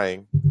were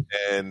dying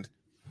and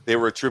they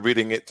were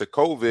attributing it to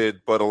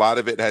COVID, but a lot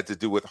of it had to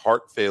do with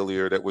heart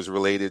failure that was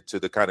related to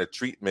the kind of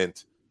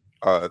treatment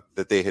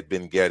that they had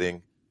been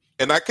getting.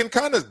 And I can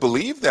kind of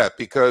believe that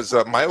because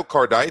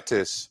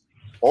myocarditis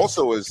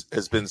also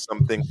has been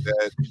something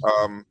that,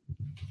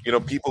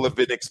 people have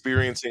been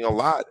experiencing a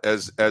lot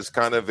as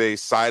kind of a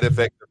side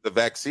effect of the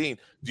vaccine.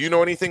 Do you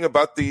know anything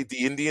about the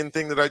Indian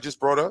thing that I just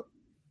brought up?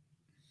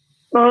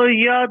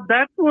 Yeah,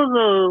 that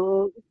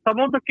was some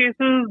of the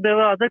cases. There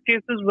were other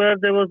cases where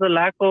there was a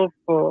lack of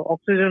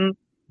oxygen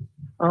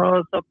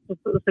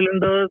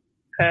cylinders.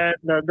 And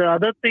the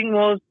other thing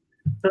was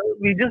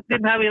we just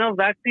didn't have enough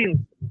vaccines.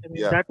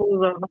 That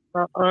was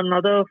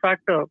another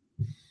factor.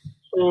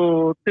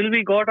 So till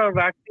we got our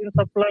vaccine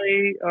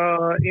supply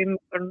in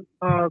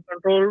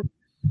control,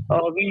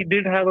 we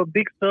did have a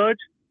big surge.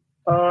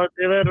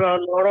 There were a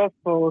lot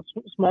of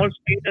small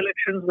state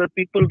elections where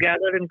people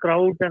gathered in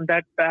crowds and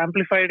that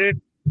amplified it.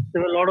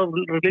 There were a lot of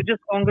religious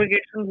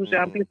congregations which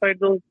amplified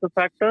those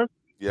factors.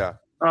 Yeah.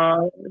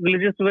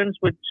 Religious events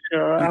which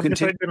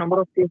amplified the number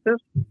of cases.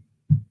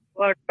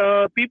 But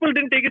people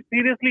didn't take it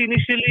seriously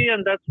initially,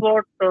 and that's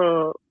what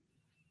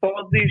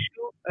caused the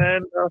issue.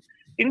 And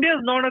India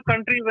is not a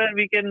country where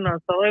we can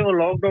survive a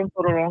lockdown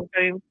for a long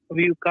time.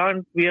 We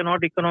are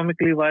not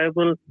economically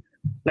viable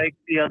like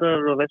the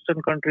other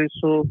Western countries.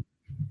 So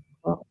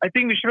I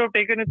think we should have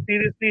taken it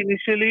seriously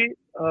initially.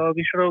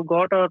 We should have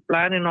got our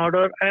plan in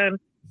order. And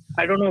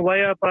I don't know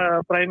why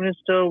our Prime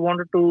Minister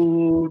wanted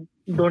to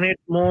donate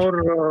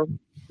more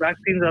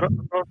vaccines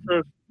across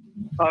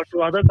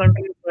to other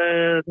countries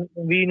where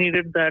we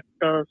needed that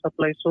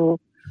supply. So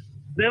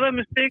there were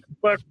mistakes,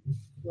 but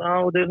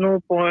now there's no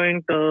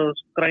point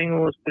crying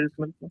over spilled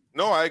milk.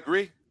 No, I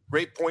agree.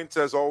 Great points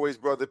as always,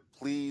 brother.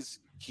 Please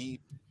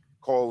keep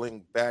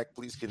calling back.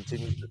 Please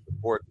continue to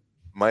support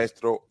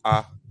Maestro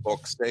A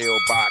Boxeo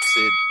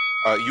Boxing.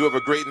 You have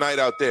a great night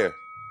out there.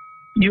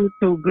 You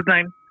too. Good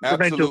night.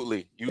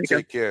 Absolutely. Good night, you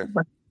take care.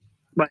 Bye.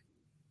 Bye.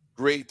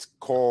 Great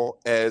call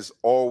as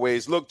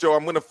always. Look, Joe,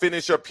 I'm going to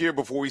finish up here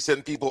before we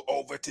send people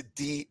over to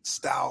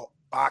D-Style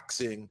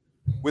Boxing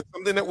with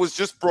something that was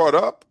just brought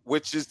up,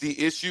 which is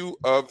the issue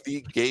of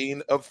the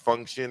gain of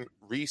function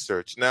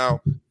research.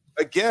 Now,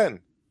 again,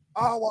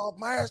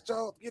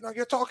 Maestro,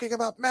 you're talking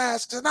about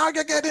masks, and now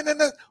you're getting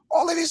into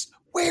all of these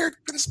weird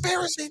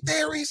conspiracy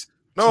theories.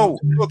 No,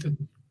 look,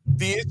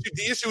 the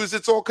issue is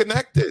it's all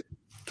connected.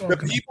 The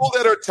people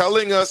that are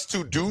telling us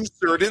to do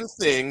certain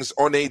things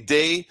on a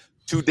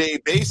day-to-day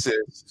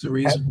basis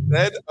have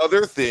said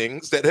other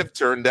things that have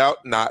turned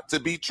out not to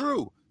be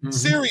true.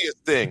 Serious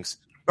things.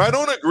 I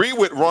don't agree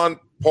with Ron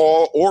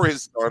Paul or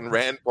his son,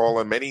 Rand Paul,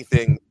 on many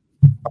things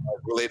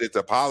related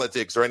to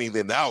politics or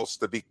anything else,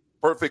 to be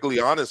perfectly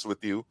honest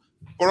with you.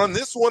 But on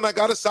this one, I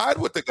got to side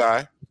with the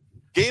guy.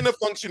 Gain of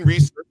function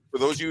research, for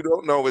those of you who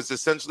don't know, is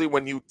essentially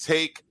when you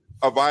take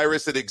a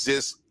virus that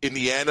exists in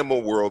the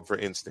animal world, for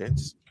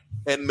instance,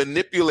 and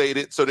manipulate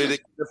it so that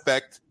it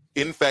can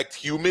infect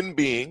human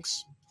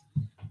beings,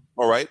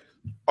 all right,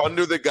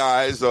 under the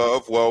guise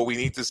of, well, we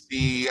need to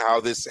see how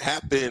this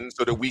happens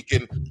so that we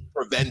can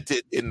prevent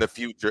it in the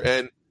future.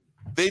 And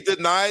they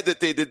denied that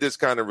they did this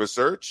kind of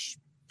research.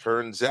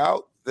 Turns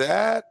out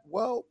that,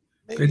 well,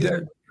 maybe they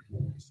did.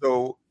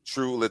 So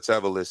true. Let's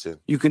have a listen.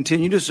 You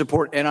continue to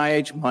support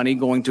NIH money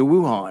going to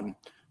Wuhan.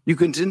 You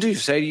continue to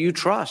say you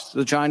trust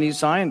the Chinese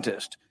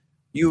scientist.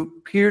 You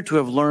appear to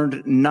have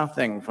learned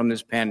nothing from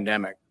this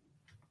pandemic.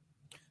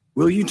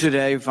 Will you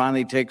today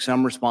finally take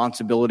some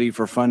responsibility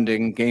for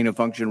funding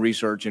gain-of-function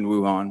research in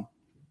Wuhan?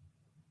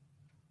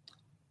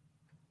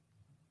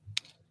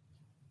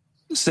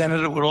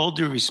 Senator, with all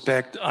due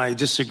respect, I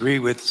disagree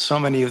with so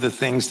many of the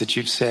things that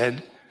you've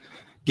said.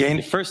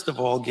 First of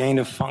all, gain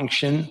of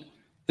function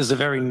is a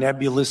very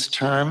nebulous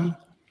term.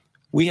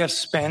 We have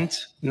spent,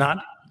 not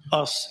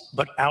us,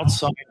 but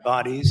outside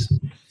bodies,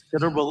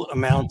 considerable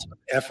amount of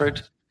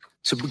effort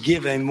to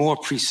give a more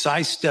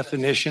precise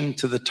definition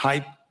to the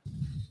type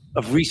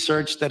of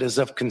research that is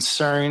of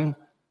concern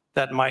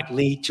that might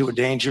lead to a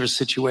dangerous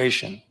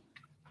situation.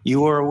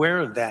 You are aware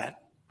of that.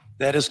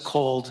 That is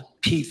called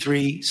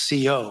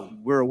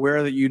P3CO. We're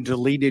aware that you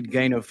deleted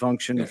gain of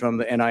function from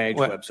the NIH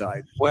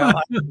website. Well,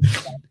 I'll get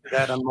to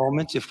that in a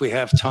moment if we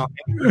have time.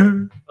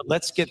 But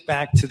let's get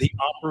back to the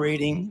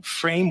operating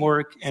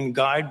framework and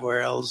guide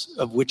rails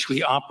of which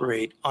we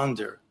operate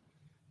under.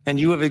 and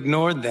you have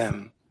ignored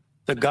them.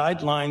 The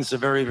guidelines are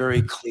very,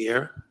 very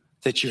clear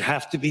that you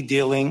have to be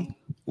dealing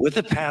with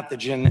a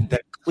pathogen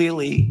that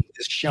clearly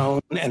is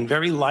shown and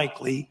very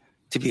likely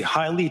to be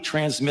highly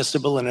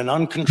transmissible in an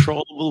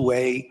uncontrollable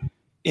way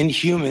in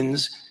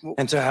humans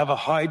and to have a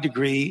high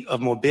degree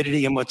of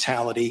morbidity and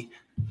mortality,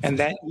 and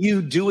that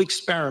you do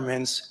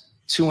experiments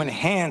to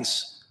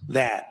enhance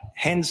that,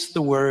 hence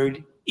the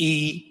word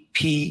EPPP,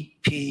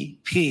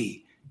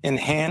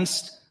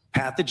 enhanced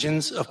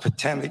pathogens of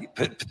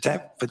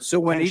So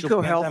when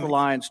EcoHealth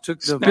Alliance took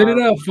the Spit it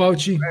out,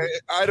 Fauci.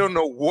 I don't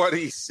know what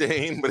he's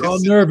saying, but All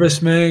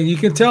nervous, man. You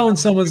can tell when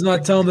someone's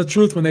not telling the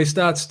truth when they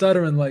start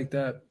stuttering like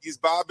that. he's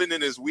bobbing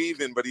and his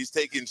weaving, but he's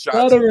taking shots.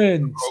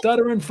 Stuttering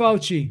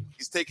Fauci.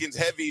 He's taking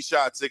heavy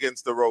shots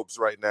against the ropes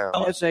right now.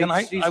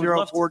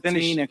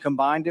 SHC014 and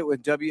combined it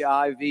with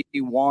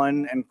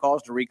WIV1 and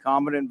caused a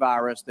recombinant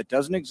virus that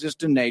doesn't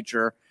exist in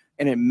nature,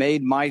 and it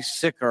made mice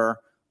sicker,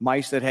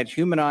 mice that had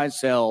humanized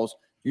cells.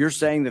 You're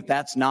saying that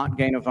that's not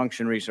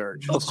gain-of-function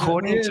research?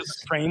 According to the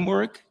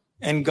framework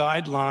and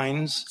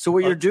guidelines. So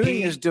what you're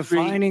doing is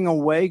defining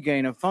away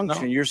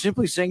gain-of-function. You're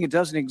simply saying it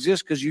doesn't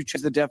exist because you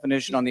changed the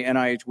definition on the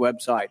NIH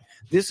website.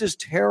 This is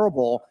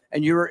terrible,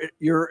 and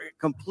you're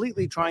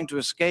completely trying to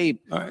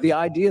escape the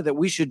idea that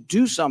we should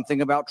do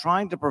something about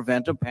trying to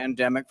prevent a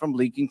pandemic from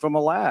leaking from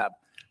a lab.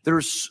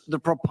 There's the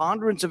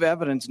preponderance of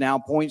evidence now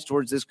points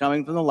towards this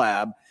coming from the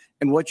lab.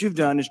 And what you've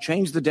done is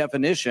change the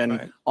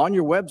definition on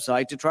your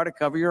website to try to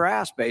cover your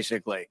ass,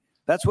 basically.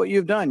 That's what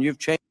you've done. You've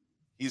changed.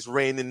 He's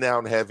raining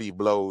down heavy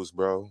blows,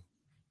 bro.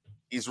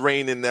 He's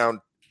raining down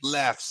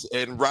lefts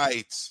and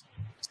rights.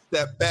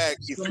 Step back.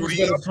 He threw Someone's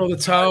got to throw the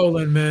towel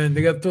in, man.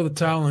 They got to throw the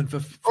towel in for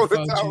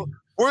Fauci.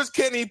 Where's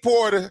Kenny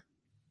Porter?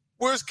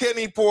 Where's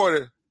Kenny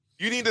Porter?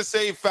 You need to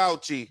save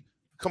Fauci.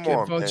 Come Get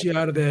on, Fauci man.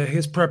 out of there.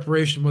 His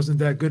preparation wasn't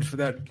that good for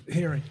that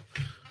hearing.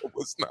 It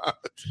was not.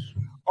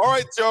 All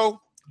right, Joe.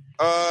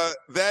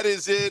 That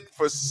is it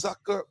for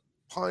Sucker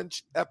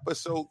Punch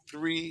episode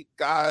 3.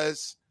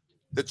 Guys,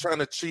 they're trying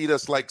to treat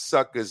us like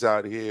suckers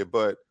out here,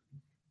 but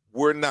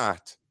we're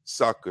not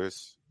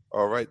suckers.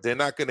 All right. They're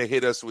not going to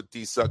hit us with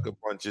these sucker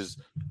punches.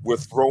 We're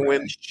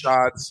throwing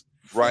shots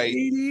right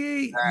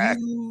 88, back.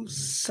 you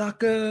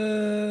suckers.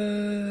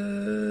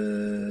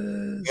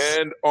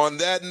 And on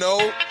that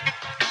note,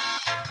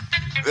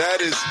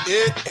 that is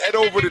it. Head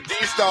over to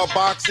D-Style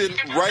Boxing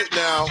right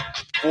now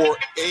for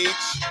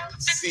HCP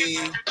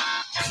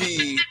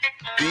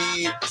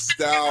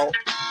D-Style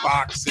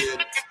Boxing.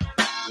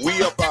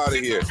 We up out of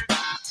here.